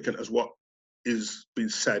significant as what is being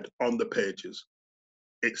said on the pages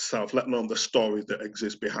itself, let alone the story that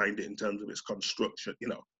exists behind it in terms of its construction, in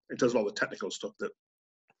terms of all the technical stuff that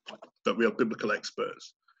real biblical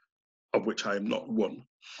experts, of which I am not one,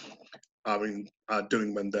 are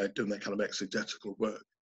doing when they're doing their kind of exegetical work.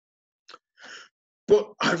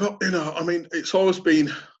 But it's always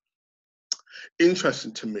been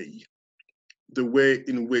interesting to me the way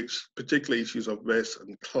in which particularly issues of race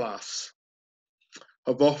and class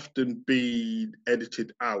have often been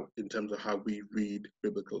edited out in terms of how we read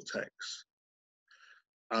biblical texts.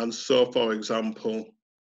 And so, for example,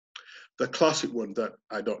 the classic one that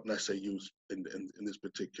I don't necessarily use in this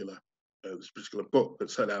particular book,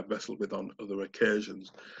 but certainly I've wrestled with on other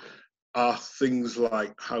occasions, are things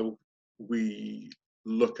like how we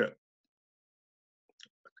look at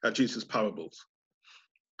Jesus' parables.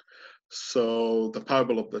 So the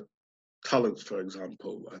parable of the talents, for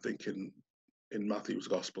example, I think in Matthew's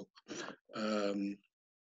Gospel,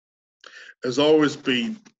 has always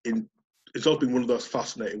been one of those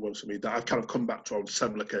fascinating ones for me that I've kind of come back to on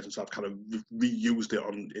several occasions. I've kind of reused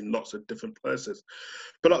it in lots of different places.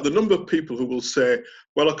 But the number of people who will say,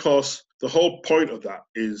 well, of course, the whole point of that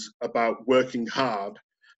is about working hard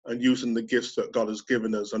and using the gifts that God has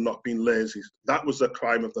given us and not being lazy. That was the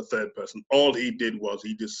crime of the third person. All he did was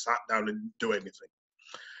he just sat down and didn't do anything.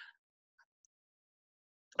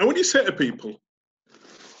 And when you say to people,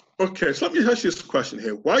 okay, so let me ask you this question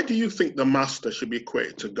here. Why do you think the master should be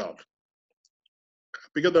equated to God?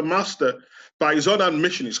 Because the master, by his own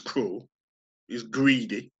admission, is cruel, is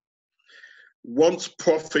greedy, wants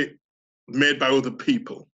profit made by other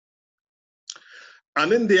people.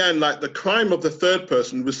 And in the end, like, the crime of the third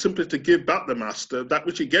person was simply to give back the master that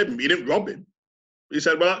which he gave him. He didn't rob him. He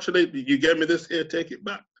said, well, actually, you gave me this here, take it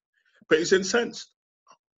back. But he's incensed.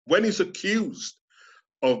 When he's accused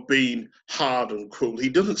of being hard and cruel, he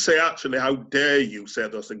doesn't say, actually, how dare you say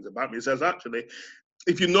those things about me? He says, actually,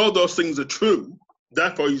 if you know those things are true,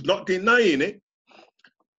 therefore he's not denying it,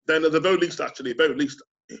 then at the very least,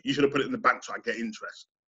 you should have put it in the bank so I get interest.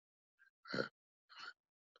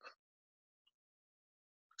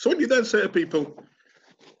 So when you then say to people,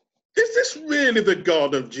 is this really the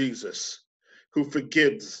God of Jesus who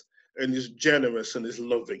forgives and is generous and is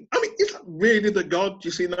loving? I mean, is that really the God? Do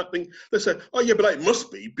you see that thing? They say, oh yeah, but it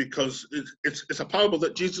must be because it's a parable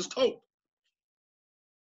that Jesus told.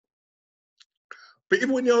 But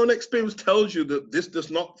even when your own experience tells you that this does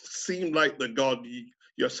not seem like the God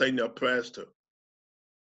you're saying your prayers to,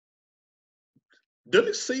 does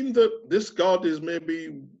it seem that this God is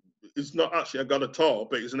not actually a God at all,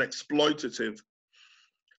 but is an exploitative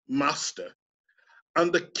master?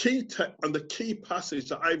 And the key passage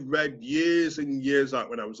that I read years and years out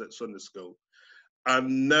when I was at Sunday school,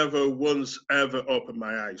 and never once ever opened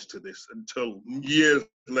my eyes to this until years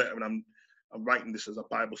later when I'm writing this as a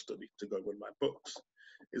Bible study to go with my books,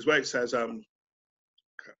 is where it says, so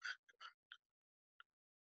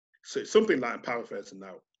it's something like, I'm paraphrasing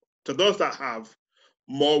now, to those that have,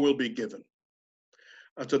 more will be given.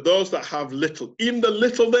 And to those that have little, even the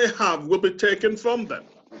little they have will be taken from them.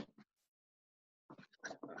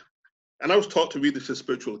 And I was taught to read this as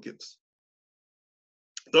spiritual gifts.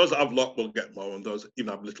 Those that have lot will get more, and those that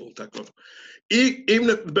even have little will take off. Even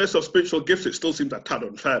at the base of spiritual gifts, it still seems a tad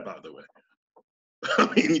unfair, by the way.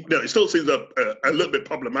 I mean, it still seems a little bit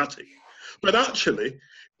problematic. But actually,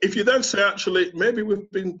 if you then say, actually, maybe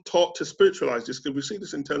we've been taught to spiritualize this, because we see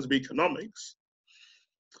this in terms of economics.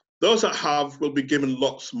 Those that have will be given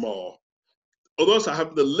lots more. Or those that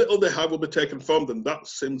have, the little they have will be taken from them. That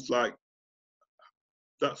seems like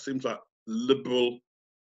liberal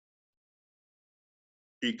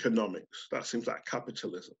economics. That seems like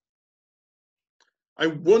capitalism. I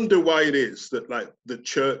wonder why it is that, like, the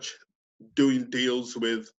church doing deals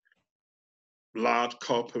with large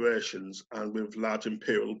corporations and with large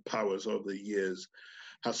imperial powers over the years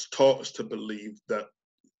has taught us to believe that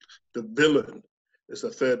the villain is the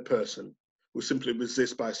third person who simply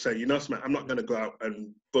resists by saying, you know, Smith, I'm not going to go out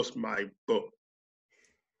and bust my butt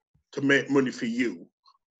to make money for you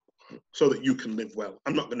so that you can live well.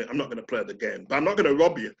 I'm not going to play the game, but I'm not going to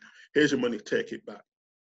rob you. Here's your money, take it back.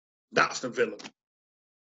 That's the villain.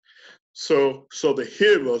 So the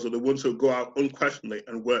heroes are the ones who go out unquestionably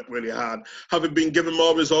and work really hard, having been given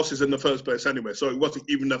more resources in the first place anyway. So it wasn't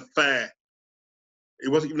even a fair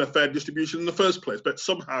distribution in the first place. But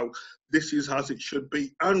somehow this is as it should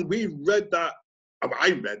be. And I read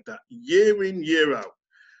that year in, year out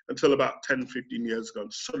until about 10, 15 years ago.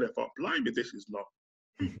 And suddenly I thought, blimey, this is not.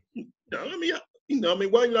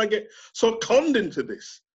 Why did I get so conned into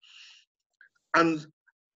this? And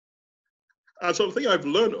so the thing I've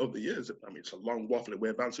learned over the years, I mean, it's a long waffling way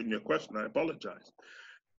of answering your question, I apologize,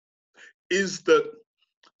 is that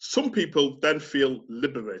some people then feel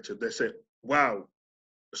liberated. They say, wow,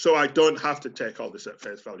 so I don't have to take all this at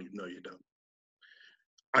face value. No, you don't.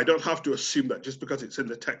 I don't have to assume that just because it's in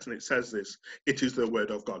the text and it says this, it is the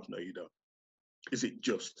word of God. No, you don't. Is it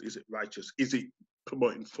just? Is it righteous? Is it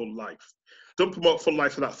promoting full life? Don't promote full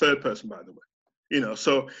life for that third person, by the way.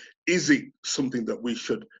 So is it something that we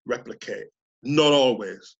should replicate? Not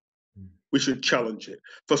always. We should challenge it.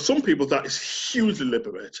 For some people, that is hugely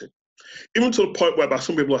liberating. Even to the point whereby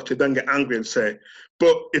some people actually then get angry and say,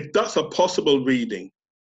 but if that's a possible reading,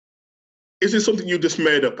 is it something you just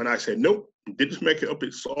made up? And I say, nope, you didn't just make it up.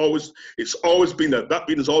 It's always been that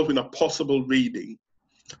reading has always been a possible reading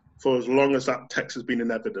for as long as that text has been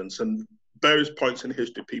in evidence. And various points in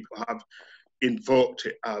history, people have invoked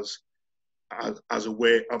it as a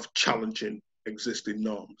way of challenging existing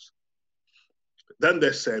norms. Then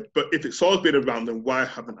they said, but if it's always been around, then why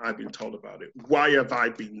haven't I been told about it? Why have I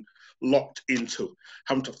been locked into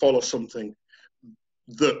having to follow something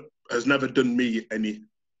that has never done me any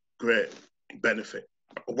great benefit?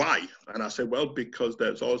 Why? And I said, well, because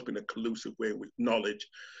there's always been a collusive way in which knowledge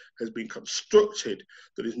has been constructed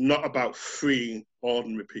that is not about freeing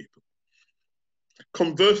ordinary people.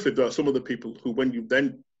 Conversely, there are some of the people who, when you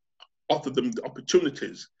then offer them the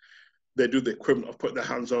opportunities, they do the equivalent of putting their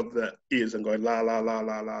hands over their ears and going, la, la, la,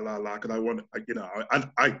 la, la, la, la, because I want, you know,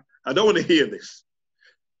 I don't want to hear this,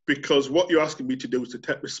 because what you're asking me to do is to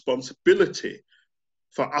take responsibility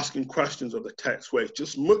for asking questions of the text, where it's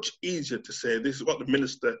just much easier to say, this is what the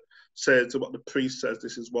minister says, this is what the priest says,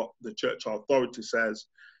 this is what the church authority says,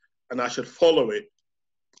 and I should follow it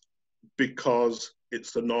because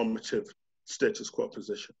it's the normative status quo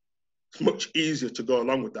position. It's much easier to go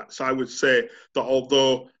along with that. So I would say that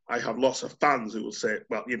although I have lots of fans who will say,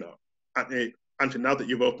 well, you know, Anthony, now that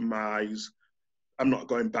you've opened my eyes, I'm not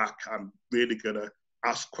going back. I'm really going to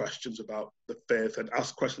ask questions about the faith and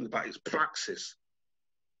ask questions about its praxis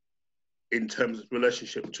in terms of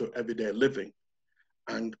relationship to everyday living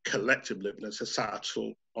and collective living and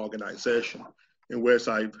societal organization in ways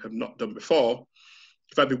I have not done before.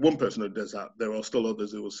 If I be one person who does that, there are still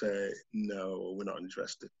others who will say, no, we're not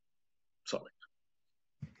interested. Sorry.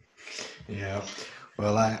 Yeah,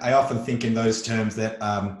 well, I often think in those terms that,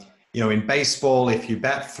 you know, in baseball, if you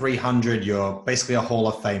bat 300, you're basically a Hall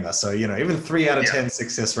of Famer. So, you know, even 3 out of 10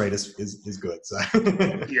 success rate is good. So.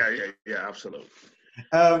 yeah, absolutely.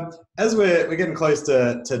 As we're getting close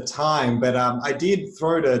to time, but I did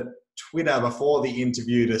throw to Twitter before the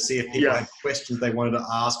interview to see if people had questions they wanted to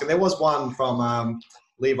ask. And there was one from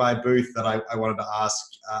Levi Booth that I wanted to ask.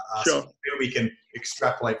 Sure. We can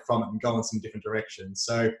extrapolate from it and go in some different directions.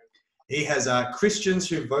 So he has Christians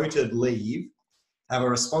who voted leave have a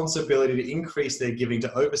responsibility to increase their giving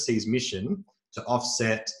to overseas mission to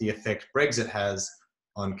offset the effect Brexit has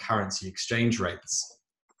on currency exchange rates.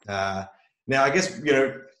 Now, I guess, you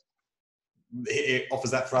know, it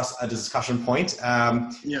offers that for us a discussion point. I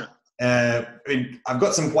mean, I've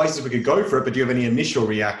got some places we could go for it, but do you have any initial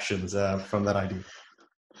reactions from that idea?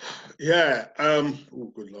 Yeah. Oh,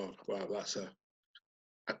 good Lord. Wow, that's a.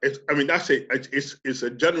 It's a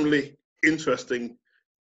generally interesting,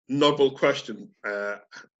 novel question.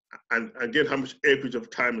 And again, how much acreage of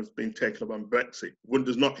time has been taken up on Brexit? One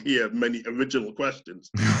does not hear many original questions.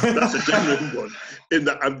 That's a genuine one. In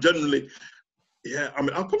that, I'm generally, I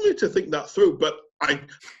mean, I'll probably need to think that through. But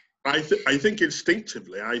I think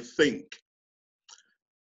instinctively, I think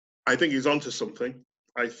he's onto something.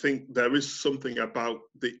 I think there is something about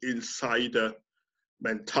the insider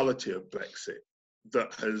mentality of Brexit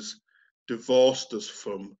that has divorced us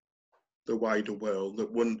from the wider world,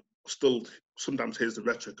 that one still sometimes hears the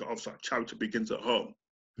rhetoric of charity begins at home.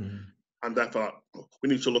 Mm. And therefore, we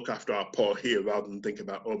need to look after our poor here rather than think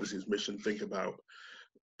about overseas mission, think about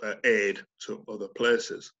aid to other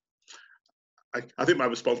places. I think my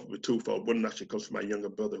response would be twofold. One actually comes from my younger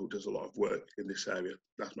brother who does a lot of work in this area.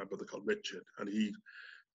 That's my brother called Richard. And he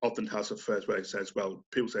often has a phrase where he says, well,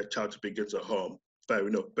 people say charity begins at home. Fair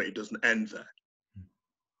enough, but it doesn't end there.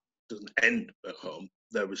 It doesn't end at home.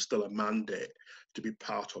 There is still a mandate to be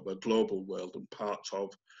part of a global world and part of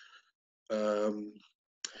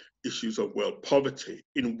issues of world poverty,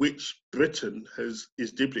 in which Britain is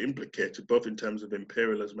deeply implicated, both in terms of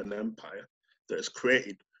imperialism and empire that has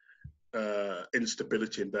created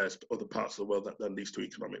instability in various other parts of the world that then leads to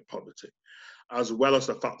economic poverty, as well as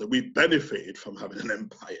the fact that we benefited from having an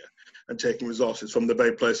empire and taking resources from the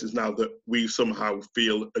very places now that we somehow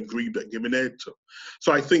feel aggrieved at giving aid to.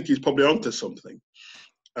 So I think he's probably onto something.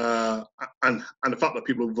 And the fact that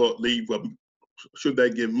people vote leave, well, should they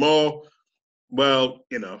give more? Well,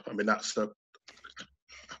 you know, I mean, that's a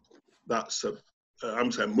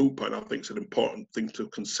I'm saying moot point. I think it's an important thing to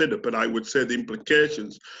consider, but I would say the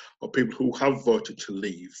implications of people who have voted to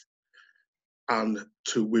leave and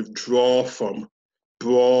to withdraw from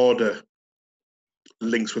broader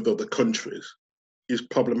links with other countries is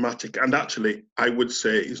problematic, and actually I would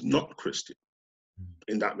say is not Christian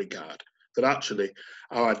in that regard. That actually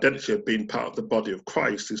our identity of being part of the body of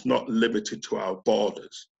Christ is not limited to our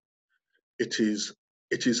borders. It is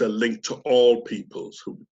a link to all peoples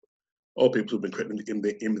who've been created in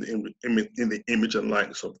the image and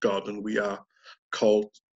likeness of God, and we are called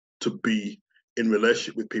to be in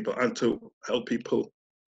relationship with people and to help people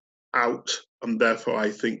out. And therefore, I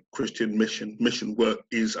think Christian mission work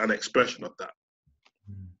is an expression of that.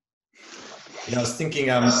 Yeah, I was thinking,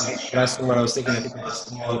 I was thinking, I think I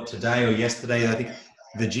saw today or yesterday, I think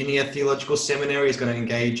Virginia Theological Seminary is going to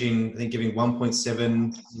engage in, I think, giving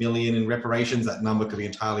 1.7 million in reparations. That number could be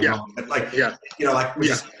entirely Yeah, wrong. But like, yeah, you know, like, which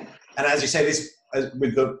yeah, is, and as you say, this,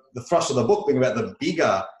 with the thrust of the book being about the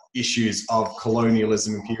bigger issues of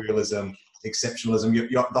colonialism, imperialism, exceptionalism,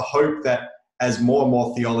 the hope that as more and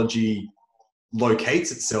more theology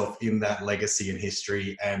locates itself in that legacy and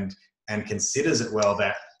history and considers it well,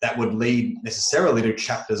 that would lead necessarily to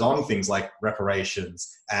chapters on things like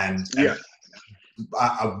reparations and yeah.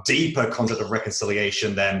 a deeper concept of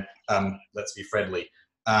reconciliation than let's be friendly.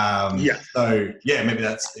 Yeah. So yeah, maybe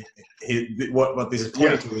that's what this is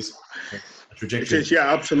pointing to is a trajectory. It is,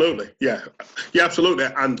 yeah, absolutely, yeah, absolutely,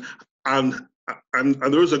 and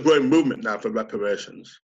there is a growing movement now for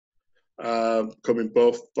reparations, coming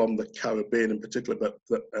both from the Caribbean in particular, but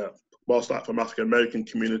most like from African American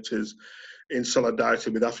communities, in solidarity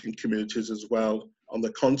with African communities as well on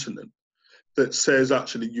the continent, that says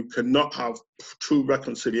actually you cannot have true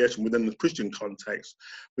reconciliation within the Christian context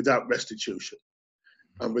without restitution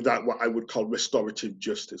and without what I would call restorative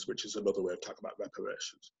justice, which is another way of talking about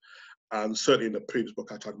reparations. And certainly in the previous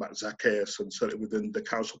book, I talked about Zacchaeus, and certainly within the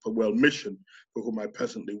Council for World Mission, for whom I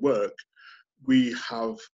presently work, we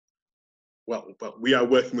have, we are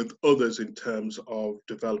working with others in terms of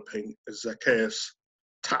developing a Zacchaeus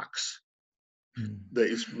tax that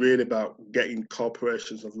is really about getting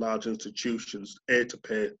corporations of large institutions, to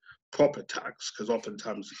pay proper tax, because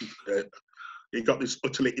oftentimes you've got this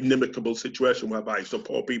utterly inimicable situation whereby it's the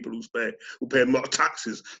poor people who pay more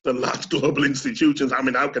taxes than large global institutions. I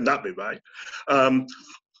mean, how can that be, right?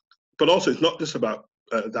 But also, it's not just about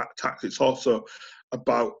that tax, it's also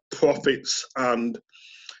about profits and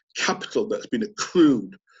capital that's been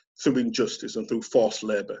accrued through injustice and through forced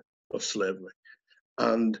labour of slavery.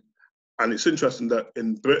 And it's interesting that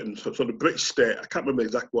in Britain, so the British state, I can't remember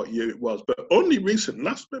exactly what year it was, but only recent,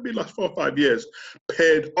 maybe last 4 or 5 years,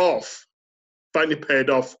 finally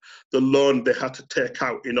paid off the loan they had to take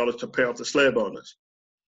out in order to pay off the slave owners.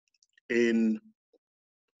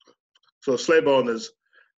 So slave owners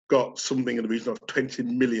got something in the region of £20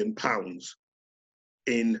 million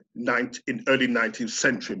in early 19th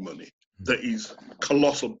century money. That is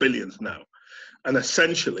colossal billions now. And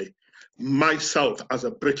essentially, myself as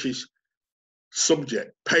a British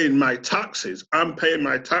subject paying my taxes, I'm paying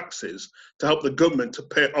my taxes to help the government to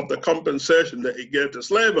pay off the compensation that it gave to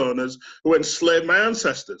slave owners who enslaved my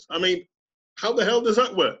ancestors. I mean, how the hell does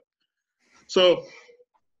that work? So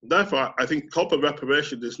therefore, I think corporate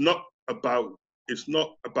reparation is not about, it's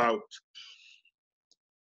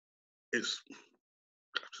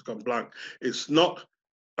gone blank. It's not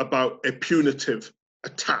about a punitive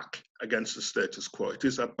attack against the status quo. It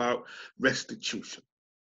is about restitution.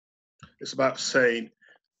 It's about saying,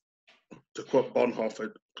 to quote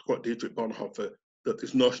Dietrich Bonhoeffer, that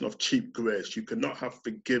this notion of cheap grace, you cannot have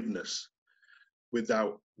forgiveness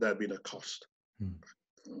without there being a cost.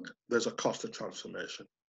 There's a cost of transformation.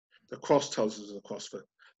 The cross tells us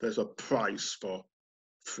there's a price for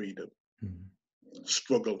freedom,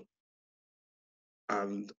 struggle,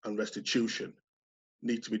 and restitution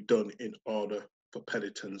need to be done in order for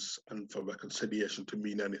penitence and for reconciliation to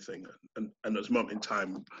mean anything. And at this moment in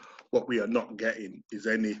time, what we are not getting is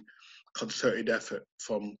any concerted effort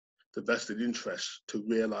from the vested interests to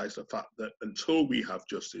realize the fact that until we have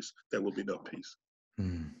justice, there will be no peace.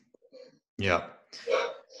 Yeah.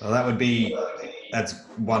 Well, that's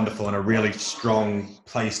wonderful and a really strong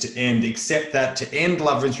place to end, except that to end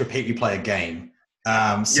Love, Rinse, Repeat, we play a game.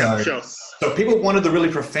 So if people wanted the really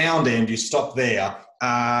profound end, you stop there.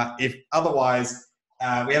 If otherwise,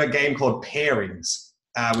 we have a game called Pairings,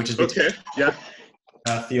 which is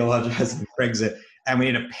Theologising Brexit, and we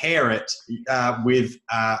need to pair it with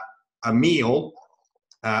a meal,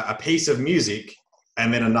 a piece of music,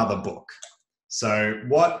 and then another book. So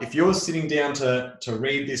if you're sitting down to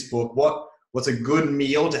read this book, what's a good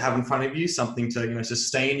meal to have in front of you, something to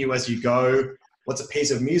sustain you as you go? What's a piece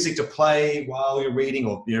of music to play while you're reading,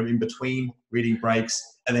 or in between reading breaks?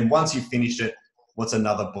 And then once you've finished it, what's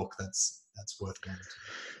another book that's worth going to?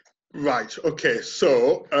 Right. Okay.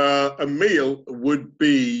 So a meal would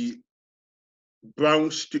be brown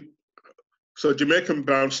stew. So Jamaican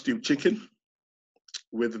brown stew chicken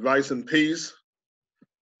with rice and peas,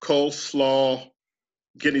 coleslaw,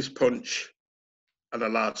 Guinness punch, and a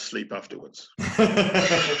large sleep afterwards.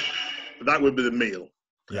 That would be the meal.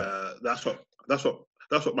 Yeah. That's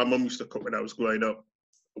what my mum used to cook when I was growing up.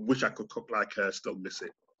 I wish I could cook like her. Still miss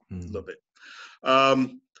it. Love it. A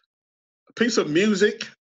piece of music.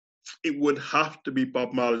 It would have to be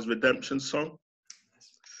Bob Marley's Redemption Song.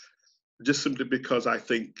 Just simply because I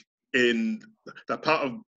think in that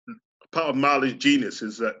part of Marley's genius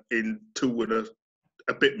is that in 2 and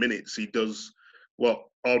a bit minutes he does what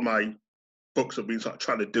all my books have been sort of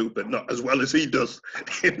trying to do, but not as well as he does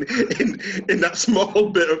in that small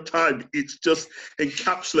bit of time. It's just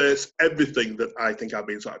encapsulates everything that I think I've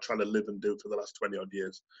been sort of trying to live and do for the last 20 odd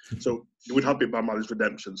years. So it would have been Bob Marley's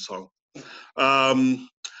Redemption song. And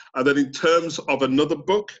then in terms of another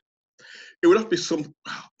book, it would have to be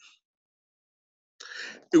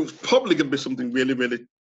it was probably going to be something really, really,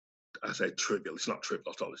 I say trivial. It's not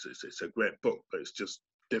trivial at all. It's a great book, but it's just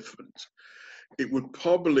different. It would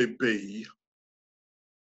probably be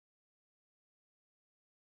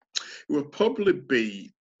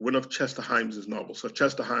one of Chester Hymes's novels. So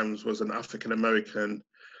Chester Hymes was an African-American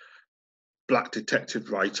Black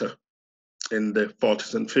detective writer in the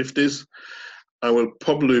 40s and 50s. And will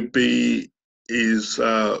probably be his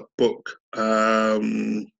book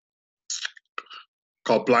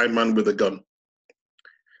called Blind Man with a Gun,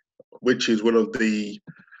 which is one of the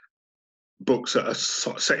books that are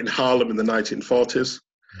sort of set in Harlem in the 1940s.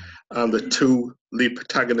 And the 2 lead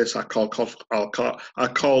protagonists are called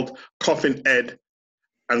Coffin Ed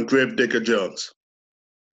and Gravedigger Jones.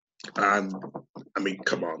 And I mean,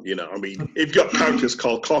 come on, you know, I mean, if you've got characters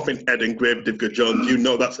called Coffin Ed and Gravedigger Jones, you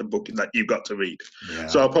know that's a book that you've got to read. Yeah.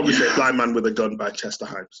 So I'll probably say Blind Man with a Gun by Chester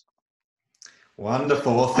Hymes.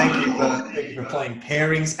 Wonderful. Well, thank you for playing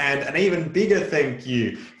pairings, and an even bigger thank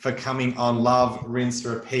you for coming on Love, Rinse,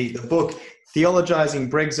 Repeat. The book, Theologising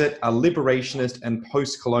Brexit, a Liberationist and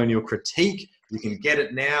Postcolonial Critique. You can get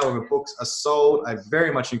it now where books are sold. I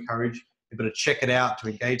very much encourage people to check it out, to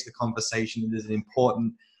engage the conversation. It is an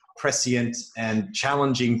important, prescient and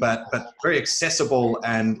challenging, but very accessible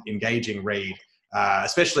and engaging read.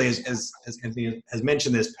 Especially as Anthony has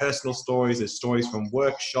mentioned, there's personal stories, there's stories from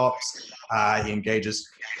workshops. He engages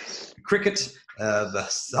cricket, the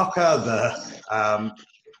soccer, the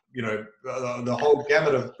whole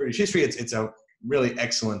gamut of British history. It's a really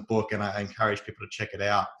excellent book, and I encourage people to check it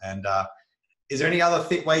out. And is there any other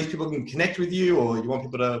ways people can connect with you, or you want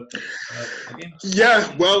people to again?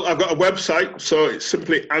 Yeah, well, I've got a website, so it's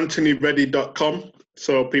simply anthonyreddie.com.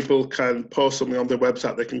 So people can post something on their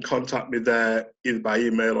website. They can contact me there either by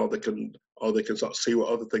email, or they can sort of see what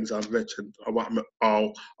other things I've written or what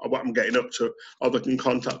I'm getting up to, or they can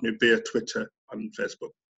contact me via Twitter and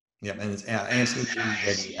Facebook. Yeah, and it's Anthony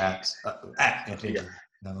Reddie at Anthony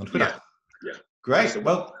on Twitter. Yeah. Great.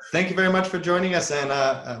 Well, thank you very much for joining us, and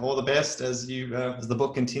all the best as the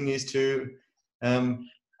book continues to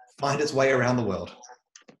find its way around the world.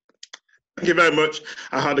 Thank you very much.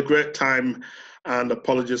 I had a great time, and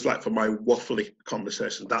apologies for my waffly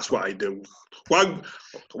conversation. That's what I do. Why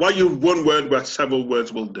use one word where several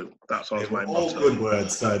words will do? That's all my motto. All good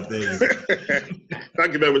words. So there you go.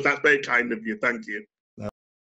 Thank you very much. That's very kind of you. Thank you.